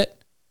created it?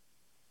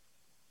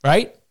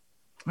 Right?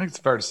 I think it's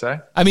fair to say.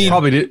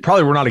 Probably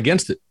we're not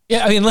against it.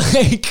 Yeah,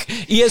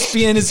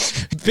 ESPN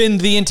has been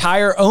the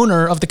entire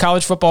owner of the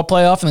college football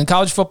playoff, and the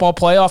college football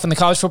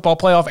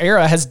playoff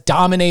era has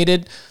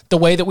dominated the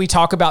way that we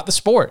talk about the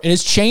sport. It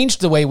has changed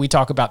the way we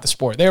talk about the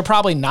sport. They're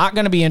probably not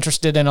going to be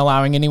interested in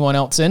allowing anyone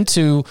else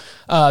into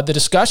the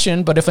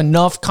discussion, but if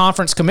enough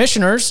conference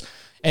commissioners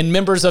and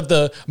members of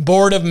the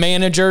board of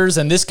managers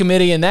and this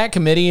committee and that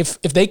committee, if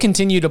they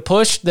continue to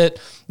push that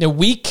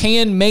we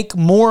can make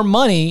more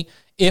money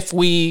if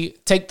we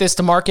take this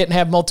to market and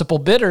have multiple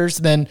bidders,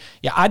 then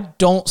I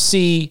don't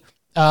see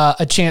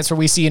a chance where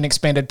we see an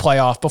expanded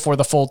playoff before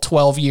the full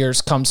 12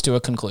 years comes to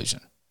a conclusion.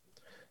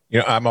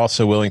 I'm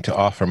also willing to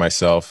offer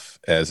myself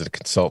as a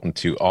consultant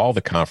to all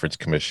the conference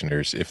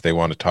commissioners if they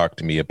want to talk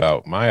to me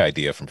about my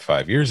idea from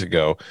 5 years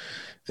ago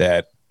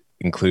that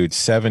includes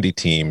 70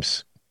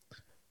 teams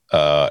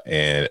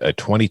and a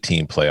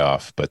 20-team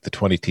playoff, but the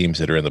 20 teams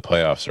that are in the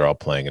playoffs are all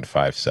playing in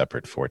 5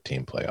 separate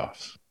 14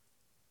 playoffs.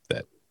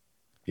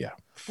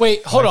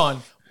 Wait, hold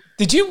on.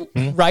 Did you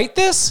write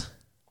this?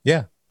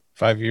 Yeah.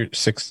 5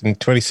 years, in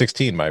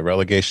 2016, my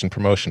relegation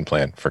promotion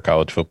plan for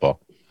college football.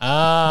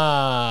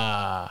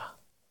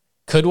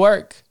 Could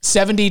work.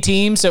 70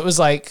 teams. It was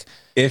like,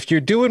 if you're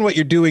doing what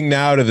you're doing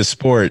now to the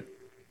sport,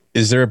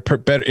 is there a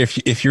better,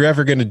 if you're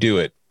ever going to do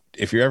it,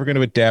 if you're ever going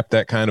to adapt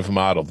that kind of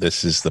model,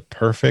 this is the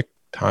perfect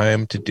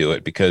time to do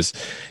it, because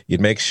you'd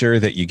make sure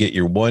that you get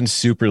your one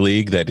super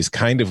league that is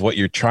kind of what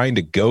you're trying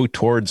to go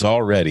towards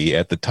already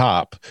at the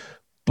top,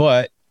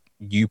 but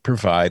you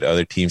provide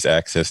other teams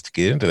access to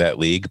get into that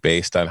league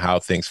based on how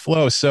things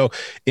flow. So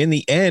in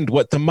the end,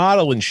 what the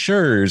model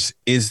ensures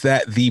is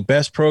that the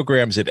best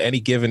programs at any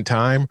given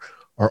time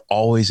are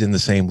always in the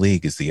same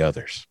league as the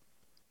others.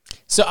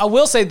 So I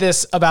will say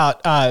this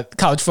about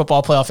college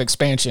football playoff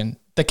expansion.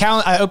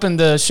 I opened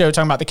the show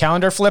talking about the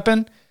calendar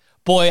flipping.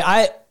 Boy,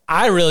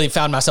 I really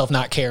found myself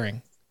not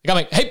caring. I'm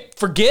like, hey,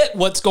 forget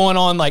what's going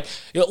on. Like,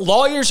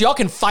 lawyers, y'all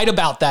can fight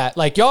about that.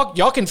 Like,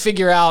 y'all can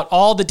figure out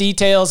all the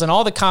details and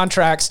all the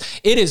contracts.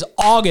 It is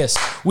August.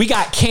 We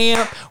got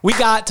camp. We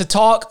got to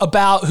talk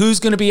about who's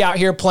going to be out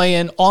here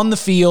playing on the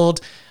field.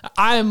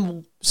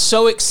 I'm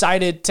so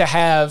excited to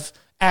have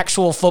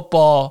actual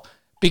football,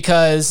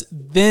 because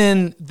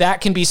then that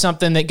can be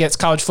something that gets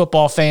college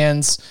football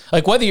fans,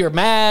 like whether you're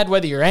mad,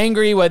 whether you're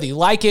angry, whether you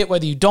like it,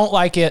 whether you don't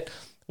like it,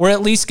 we're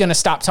at least going to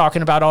stop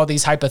talking about all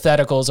these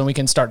hypotheticals and we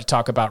can start to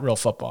talk about real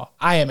football.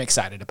 I am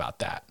excited about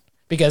that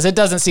because it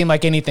doesn't seem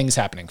like anything's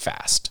happening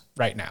fast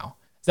right now.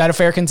 Is that a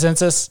fair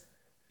consensus?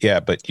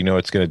 Yeah, but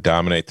it's going to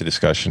dominate the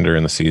discussion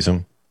during the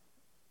season.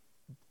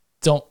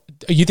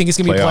 You think it's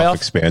going to be playoff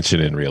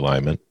expansion and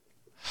realignment?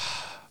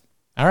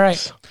 All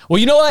right. Well,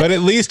 you know what? But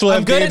at least we'll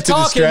have games to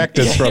distract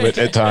us from it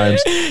at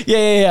times.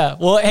 Yeah.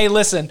 Well, hey,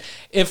 listen,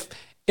 if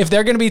if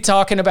they're going to be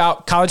talking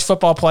about college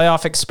football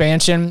playoff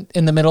expansion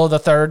in the middle of the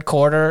third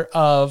quarter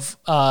of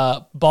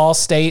Ball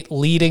State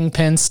leading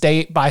Penn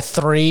State by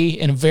 3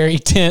 in a very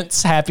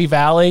tense Happy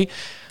Valley,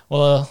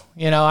 well,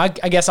 I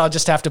guess I'll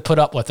just have to put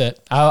up with it.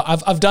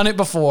 I've done it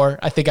before.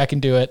 I think I can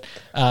do it.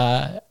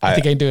 I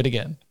think I can do it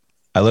again.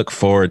 I look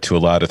forward to a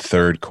lot of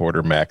third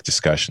quarter MAC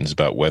discussions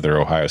about whether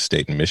Ohio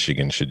State and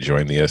Michigan should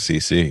join the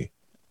SEC.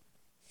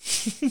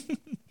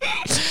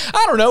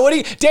 I don't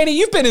know. Danny,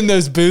 you've been in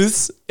those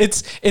booths.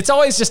 It's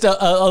always just a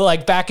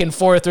like back and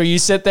forth where you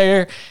sit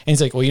there and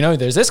he's like, well,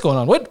 there's this going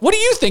on. What do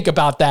you think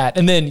about that?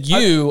 And then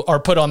you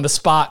are put on the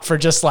spot for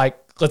just like,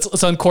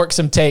 let's uncork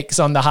some takes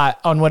on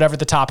whatever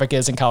the topic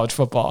is in college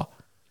football.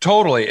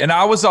 Totally. And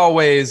I was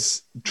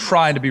always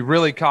trying to be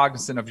really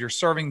cognizant of you're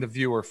serving the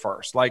viewer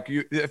first. Like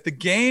if the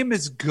game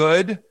is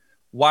good,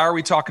 why are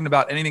we talking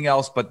about anything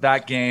else but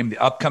that game, the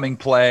upcoming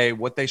play,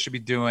 what they should be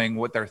doing,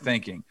 what they're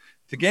thinking?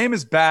 If the game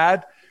is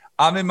bad,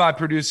 I'm in my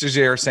producer's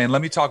ear saying,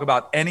 let me talk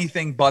about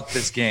anything but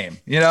this game,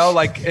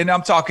 and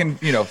I'm talking,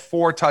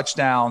 4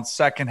 touchdowns,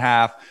 second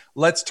half.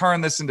 Let's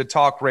turn this into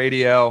talk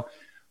radio.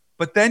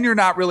 But then you're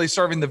not really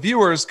serving the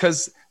viewers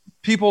because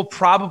people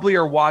probably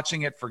are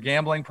watching it for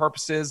gambling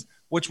purposes,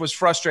 which was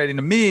frustrating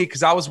to me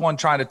because I was one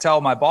trying to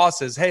tell my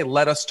bosses, hey,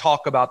 let us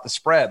talk about the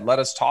spread. Let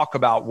us talk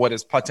about what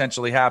is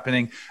potentially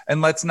happening. And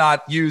let's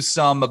not use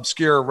some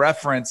obscure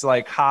reference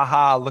like,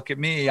 look at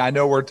me. I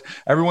know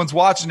everyone's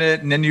watching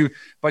it. And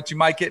but you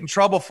might get in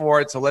trouble for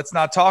it. So let's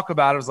not talk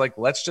about it. It was like,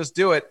 let's just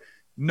do it.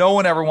 No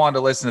one ever wanted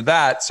to listen to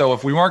that. So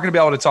if we weren't going to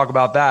be able to talk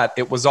about that,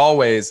 it was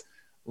always,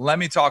 let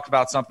me talk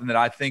about something that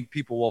I think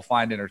people will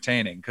find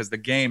entertaining because the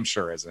game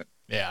sure isn't.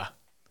 Yeah.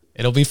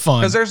 It'll be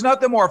fun. Because there's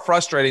nothing more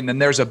frustrating than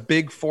there's a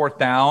big 4th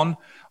down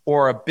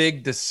or a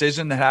big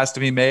decision that has to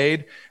be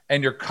made,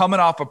 and you're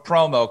coming off a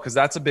promo, because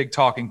that's a big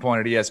talking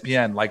point at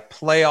ESPN, like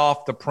play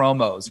off the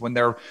promos when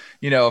they're,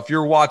 if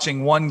you're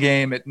watching one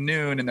game at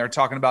noon and they're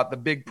talking about the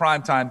big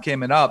primetime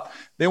coming up,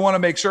 they want to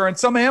make sure, and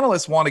some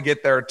analysts want to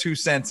get their 2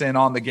 cents in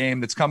on the game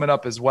that's coming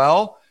up as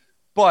well.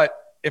 But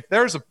if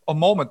there's a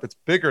moment that's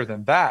bigger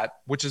than that,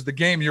 which is the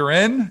game you're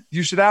in,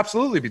 you should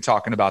absolutely be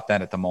talking about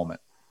that at the moment.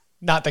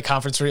 Not the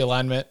conference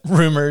realignment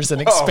rumors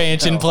and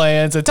expansion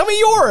plans. And tell me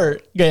your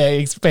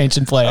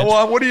expansion plan.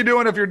 Well, what are you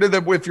doing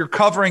if you're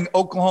covering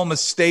Oklahoma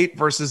State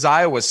versus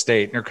Iowa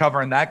State and you're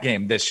covering that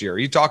game this year? Are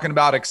you talking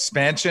about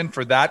expansion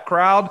for that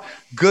crowd?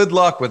 Good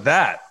luck with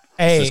that.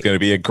 Hey, this is going to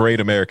be a great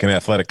American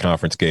Athletic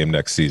Conference game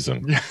next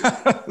season.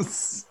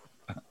 Yes.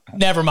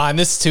 Never mind.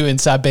 This is too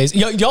inside base.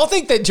 Y'all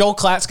think that Joel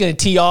Klatt's going to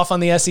tee off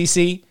on the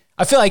Sec?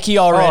 I feel like he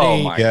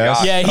already,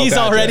 he's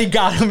already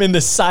got him in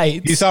the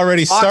sights. He's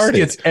already started.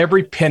 Fox gets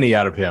every penny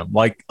out of him.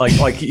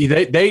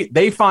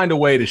 They find a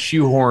way to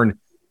shoehorn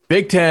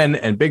Big 10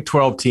 and Big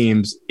 12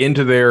 teams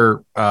into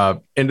their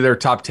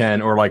top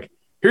 10, or like,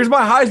 here's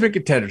my Heisman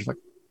contenders. Like,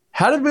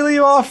 how did we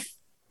leave off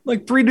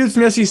like 3 dudes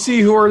from the SEC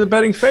who are the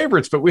betting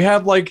favorites, but we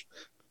have like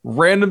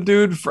random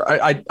dude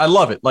I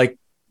love it. Like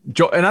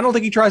Joe, and I don't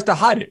think he tries to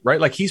hide it, right?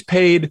 Like he's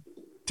paid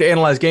to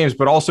analyze games,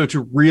 but also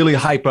to really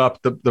hype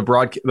up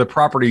the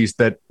properties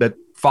that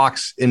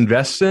Fox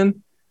invests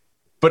in.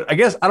 But I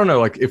guess, I don't know,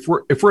 like if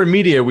we're in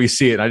media, we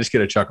see it and I just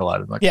get a chuckle out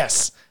of it. Like,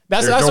 yes.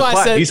 That's why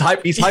I said he's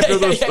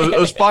hyping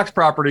those Fox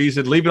properties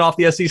and leaving off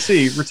the SEC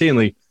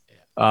routinely.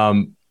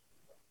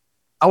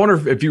 I wonder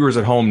if viewers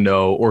at home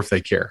know, or if they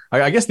care.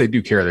 I guess they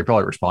do care. They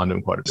probably respond to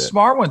him quite a bit.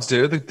 Smart ones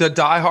do. The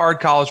diehard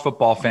college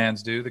football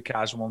fans do. The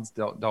casual ones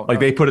don't like know.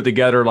 They put it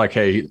together like,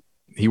 hey,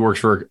 he works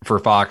for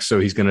Fox, so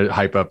he's going to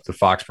hype up the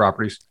Fox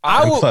properties.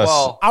 I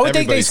would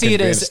think they see it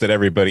as that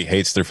everybody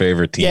hates their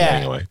favorite team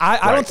anyway.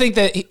 I don't think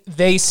that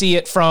they see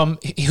it from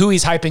who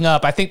he's hyping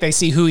up. I think they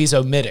see who he's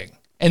omitting.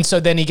 And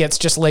so then he gets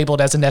just labeled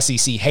as an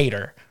SEC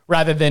hater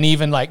rather than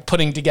even like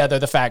putting together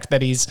the fact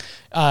that he's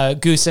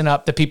goosing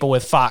up the people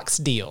with Fox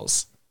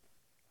deals.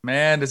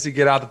 Man, does he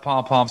get out the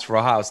pom-poms for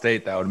Ohio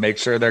State, though, to make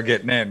sure they're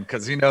getting in?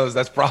 Because he knows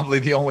that's probably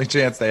the only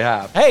chance they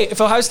have. Hey, if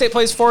Ohio State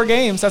plays 4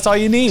 games, that's all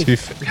you need.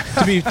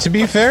 To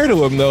be fair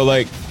to him, though,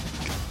 like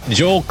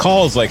Joel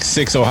calls like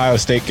 6 Ohio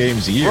State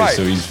games a year, right.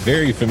 So he's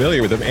very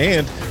familiar with them.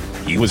 And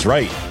he was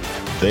right.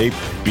 They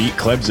beat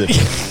Clemson.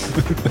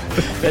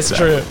 That's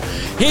true.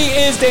 He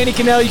is Danny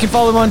Cannell. You can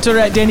follow him on Twitter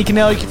at Danny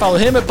Cannell. You can follow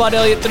him at Bud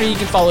Elliott 3. You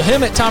can follow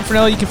him at Tom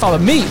Fernelli. You can follow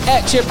me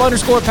at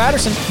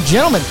Chip_Patterson.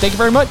 Gentlemen, thank you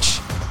very much.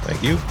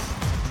 Thank you.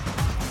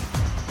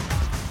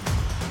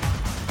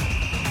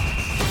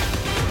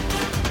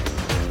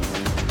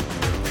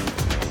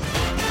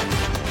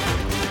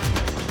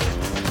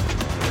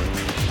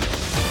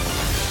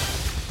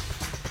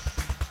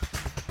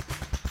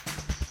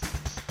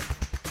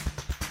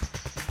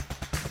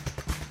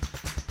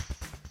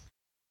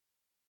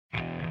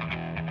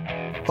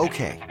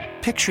 Okay,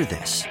 picture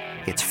this.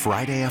 It's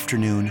Friday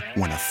afternoon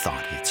when a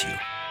thought hits you.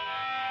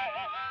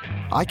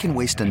 I can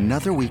waste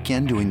another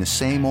weekend doing the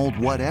same old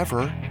whatever,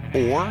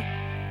 or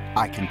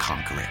I can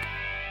conquer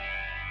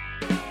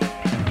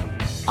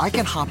it. I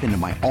can hop into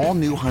my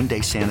all-new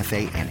Hyundai Santa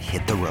Fe and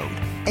hit the road.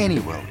 Any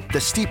road. The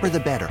steeper, the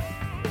better.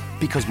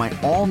 Because my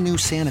all-new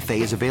Santa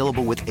Fe is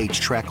available with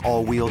H-Track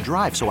all-wheel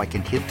drive, so I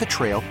can hit the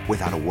trail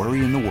without a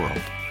worry in the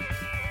world.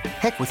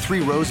 Heck, with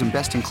 3 rows and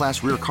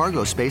best-in-class rear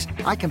cargo space,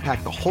 I can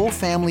pack the whole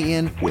family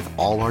in with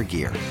all our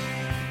gear.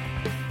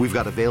 We've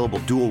got available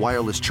dual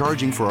wireless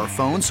charging for our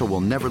phones, so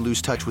we'll never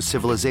lose touch with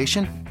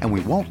civilization, and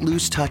we won't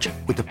lose touch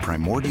with the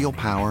primordial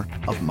power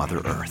of Mother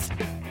Earth.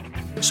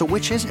 So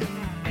which is it?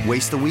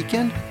 Waste the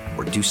weekend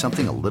or do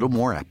something a little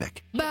more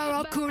epic?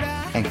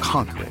 And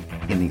conquer it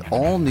in the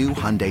all-new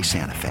Hyundai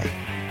Santa Fe.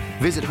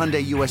 Visit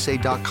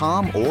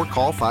HyundaiUSA.com or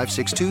call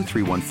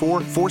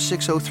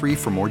 562-314-4603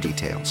 for more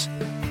details.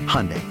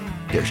 Hyundai,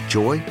 there's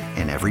joy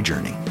in every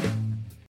journey.